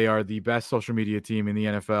said that they are the best social media team in the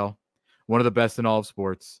NFL, one of the best in all of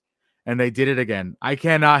sports. And they did it again. I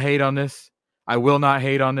cannot hate on this. I will not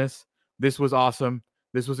hate on this. This was awesome.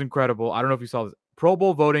 This was incredible. I don't know if you saw this. Pro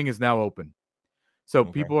Bowl voting is now open.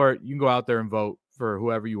 So you can go out there and vote for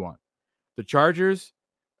whoever you want. The Chargers,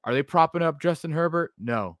 are they propping up Justin Herbert?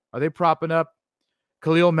 No. Are they propping up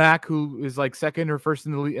Khalil Mack, who is like second or first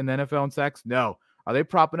in the NFL in sacks? No. Are they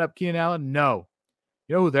propping up Keenan Allen? No.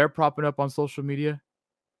 You know who they're propping up on social media?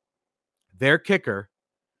 Their kicker,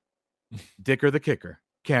 Dicker the Kicker.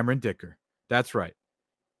 Cameron Dicker. That's right.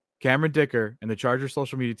 Cameron Dicker and the Chargers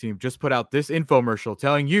social media team just put out this infomercial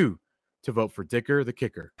telling you to vote for Dicker the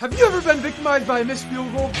Kicker. Have you ever been victimized by a missed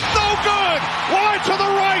field goal? No good! Wide to the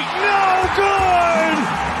right! No good!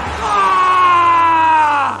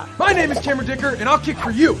 Ah! My name is Cameron Dicker, and I'll kick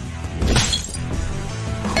for you.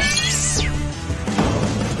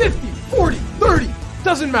 50, 40, 30,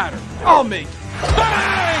 doesn't matter. I'll make it.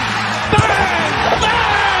 Bang! Bang!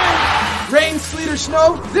 Bang! Rain, sleet, or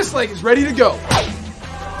snow, this leg is ready to go.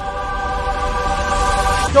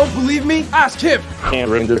 Don't believe me? Ask him.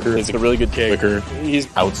 Cameron Dicker is a really good kicker. He's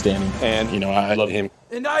outstanding, and, I love him.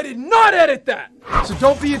 And I did not edit that. So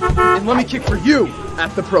don't be and let me kick for you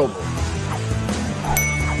at the Pro Bowl.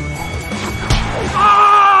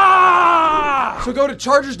 Ah! So go to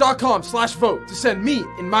chargers.com/vote to send me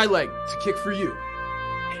and my leg to kick for you.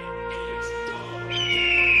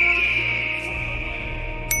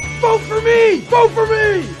 Vote for me! Vote for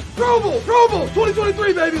me! Pro Bowl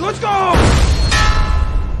 2023, baby, let's go!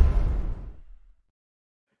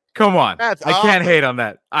 Come on. That's I can't hate on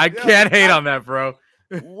that. I can't hate on that, bro.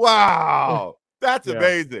 Wow. That's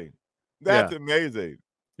amazing. That's amazing.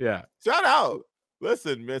 Yeah. Shout out.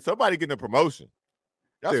 Listen, man, somebody getting a promotion.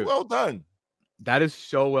 That's well done. That is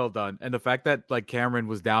so well done. And the fact that Cameron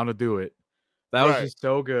was down to do it, that was just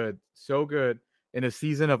so good. So good. In a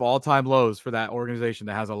season of all-time lows for that organization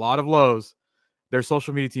that has a lot of lows, their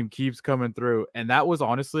social media team keeps coming through. And that was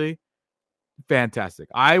honestly fantastic.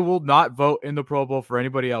 I will not vote in the Pro Bowl for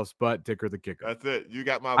anybody else but Dicker the Kicker. That's it. You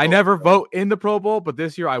got my vote. I never vote in the Pro Bowl, but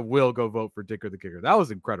this year I will go vote for Dicker the Kicker. That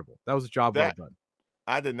was incredible. That was a job well done.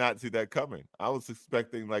 I did not see that coming. I was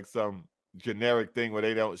expecting some generic thing where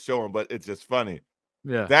they don't show them, but it's just funny.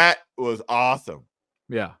 Yeah. That was awesome.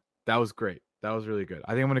 Yeah. That was great. That was really good.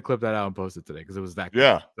 I think I'm going to clip that out and post it today because it was that good.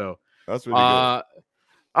 Yeah. So That's really good. All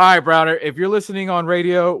right, Browner. If you're listening on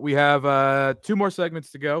radio, we have 2 more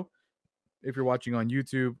segments to go. If you're watching on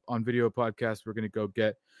YouTube, on video podcast, we're going to go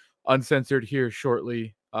get Uncensored here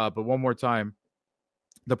shortly. But one more time,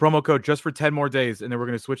 the promo code just for 10 more days, and then we're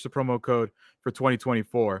going to switch the promo code for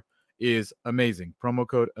 2024 is amazing. Promo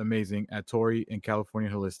code amazing at Tori and California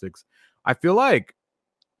Holistics. I feel like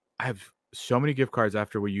I have so many gift cards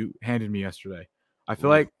after what you handed me yesterday. I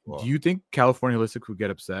feel do you think California Holistics would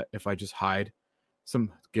get upset if I just hide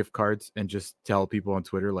some gift cards and just tell people on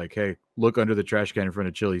Twitter, like, hey, look under the trash can in front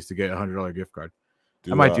of Chili's to get a $100 gift card?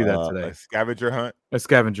 I might do that today. A scavenger hunt? A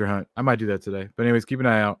scavenger hunt. I might do that today. But anyways, keep an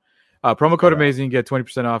eye out. Promo code amazing. You get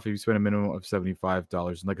 20% off if you spend a minimum of $75.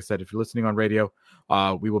 And like I said, if you're listening on radio,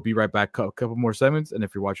 we will be right back. A couple more segments. And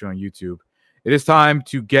if you're watching on YouTube, it is time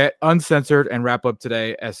to get uncensored and wrap up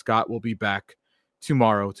today, as Scott will be back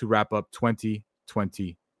tomorrow to wrap up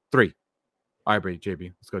 2023. All right, Brady,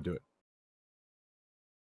 JB, let's go do it.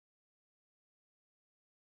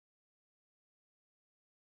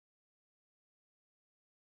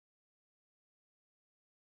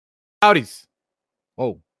 Howdies.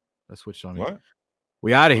 Oh, that switched on me. What?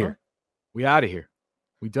 We out of here. We out of here.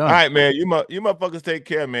 We done. All right, man. You motherfuckers take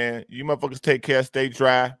care, man. You motherfuckers take care. Stay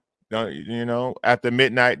dry. Don't, after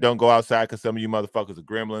midnight, don't go outside because some of you motherfuckers are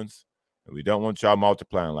gremlins. And we don't want y'all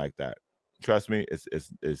multiplying like that. Trust me, it's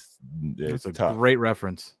a tough. Great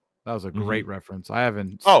reference. That was a great reference. I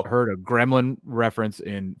haven't heard a gremlin reference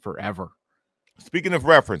in forever. Speaking of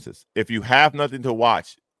references, if you have nothing to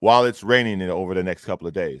watch while it's raining over the next couple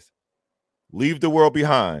of days, Leave the World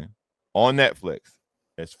Behind on Netflix.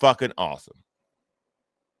 It's fucking awesome.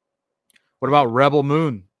 What about Rebel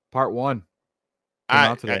Moon Part 1?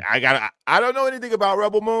 I don't know anything about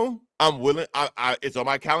Rebel Moon. I'm willing. It's on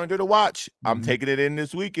my calendar to watch. I'm taking it in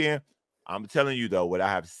this weekend. I'm telling you though, what I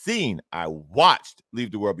have seen, I watched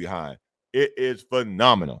Leave the World Behind. It is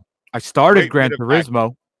phenomenal. I started Gran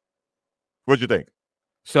Turismo. What'd you think?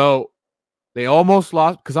 So they almost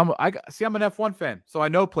lost because I'm an F1 fan, so I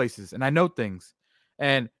know places and I know things.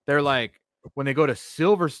 And they're like, when they go to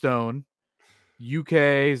Silverstone,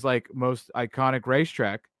 UK's like most iconic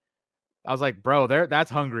racetrack. I was like, bro,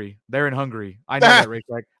 that's Hungary. They're in Hungary. I know that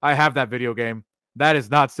racetrack. I have that video game. That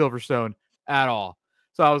is not Silverstone at all.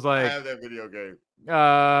 So I was like, I have that video game.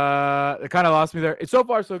 It kind of lost me there. It's so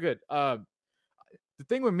far so good. The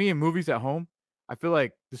thing with me and movies at home, I feel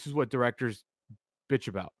like this is what directors bitch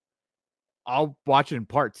about. I'll watch it in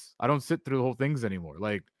parts. I don't sit through the whole things anymore.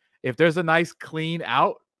 Like if there's a nice clean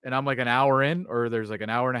out and I'm like an hour in, or there's like an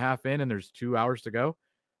hour and a half in and there's 2 hours to go,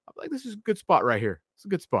 I'm like, this is a good spot right here. It's a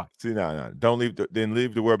good spot. See, no. Don't leave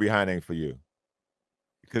the World Behind ain't for you.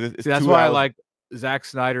 Because that's why I like Zack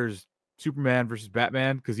Snyder's Superman versus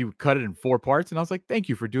Batman, because he would cut it in 4 parts. And I was like, thank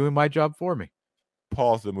you for doing my job for me.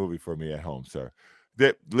 Pause the movie for me at home, sir.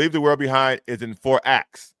 Leave the World Behind is in 4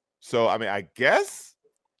 acts. So, I mean, I guess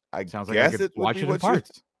sounds like I could watch it in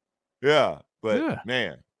parts. Yeah, but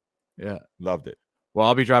man. Yeah. Loved it. Well,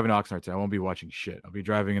 I'll be driving to Oxnard today. I won't be watching shit. I'll be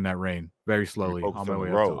driving in that rain very slowly on my way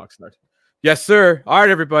up to Oxnard. Yes, sir. All right,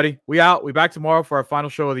 everybody. We out. We back tomorrow for our final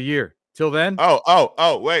show of the year. Till then.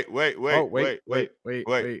 Wait.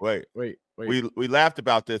 We laughed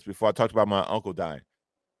about this before I talked about my uncle dying.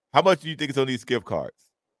 How much do you think it's on these gift cards?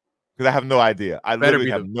 Because I have no idea. I literally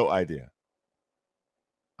have no idea.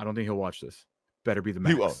 I don't think he'll watch this. Better be the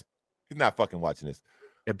max. He's not fucking watching this.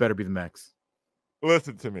 It better be the max.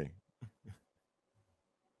 Listen to me.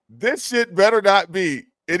 This shit better not be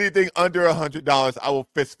anything under $100. I will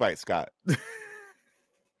fist fight Scott.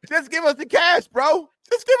 Just give us the cash, bro.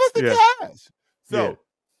 Just give us the cash. So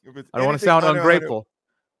I don't want to sound ungrateful.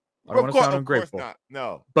 I don't want to sound ungrateful.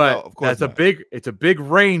 No, but of course it's a big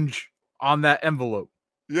range on that envelope.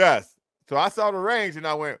 Yes. So I saw the range and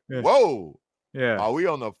I went, whoa. Yeah. Are we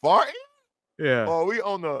on the far end? Yeah. Or are we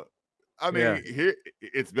on the here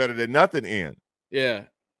it's better than nothing end. Yeah.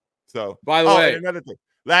 So by the way, and another thing.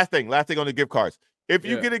 Last thing on the gift cards. If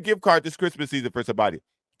you get a gift card this Christmas season for somebody,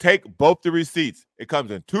 take both the receipts. It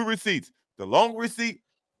comes in 2 receipts. The long receipt,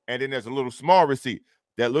 and then there's a little small receipt.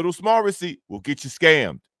 That little small receipt will get you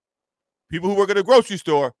scammed. People who work at a grocery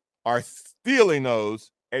store are stealing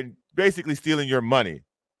those and basically stealing your money.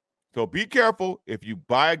 So be careful. If you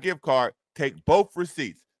buy a gift card, take both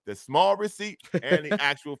receipts, the small receipt and the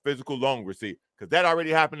actual physical long receipt, because that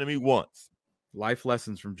already happened to me once. Life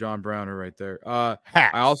lessons from John Browner right there. I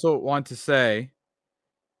also want to say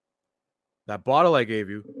that bottle I gave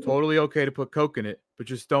you, totally okay to put Coke in it, but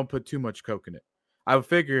just don't put too much Coke in it. I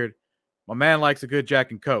figured my man likes a good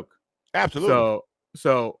Jack and Coke. Absolutely.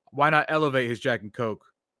 So why not elevate his Jack and Coke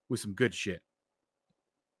with some good shit?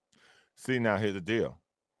 See, now here's the deal.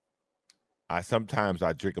 Sometimes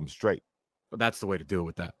I drink them straight. But that's the way to deal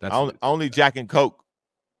with that. That's only Jack and Coke.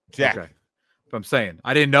 Jack. Okay. But I'm saying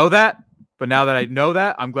I didn't know that, but now that I know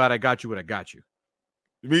that, I'm glad I got you what I got you.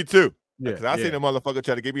 Me too. Yeah, because I seen a motherfucker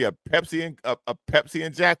try to give me a Pepsi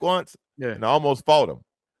and Jack once. Yeah, and I almost fought him.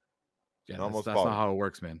 Yeah, that's not how it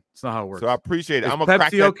works, man. It's not how it works. So I appreciate it. Is I'm gonna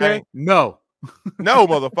crack Pepsi that okay? thing. No, no,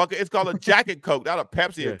 motherfucker. It's called a Jack and Coke, not a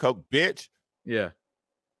Pepsi and Coke, bitch. Yeah.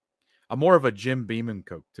 I'm more of a Jim Beam and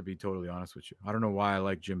Coke, to be totally honest with you. I don't know why I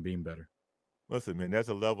like Jim Beam better. Listen, man, there's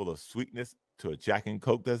a level of sweetness to a Jack and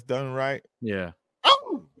Coke that's done right. Yeah.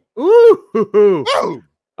 Oh. Ooh. Ooh.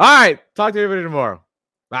 All right. Talk to everybody tomorrow.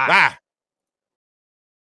 Bye. Bye.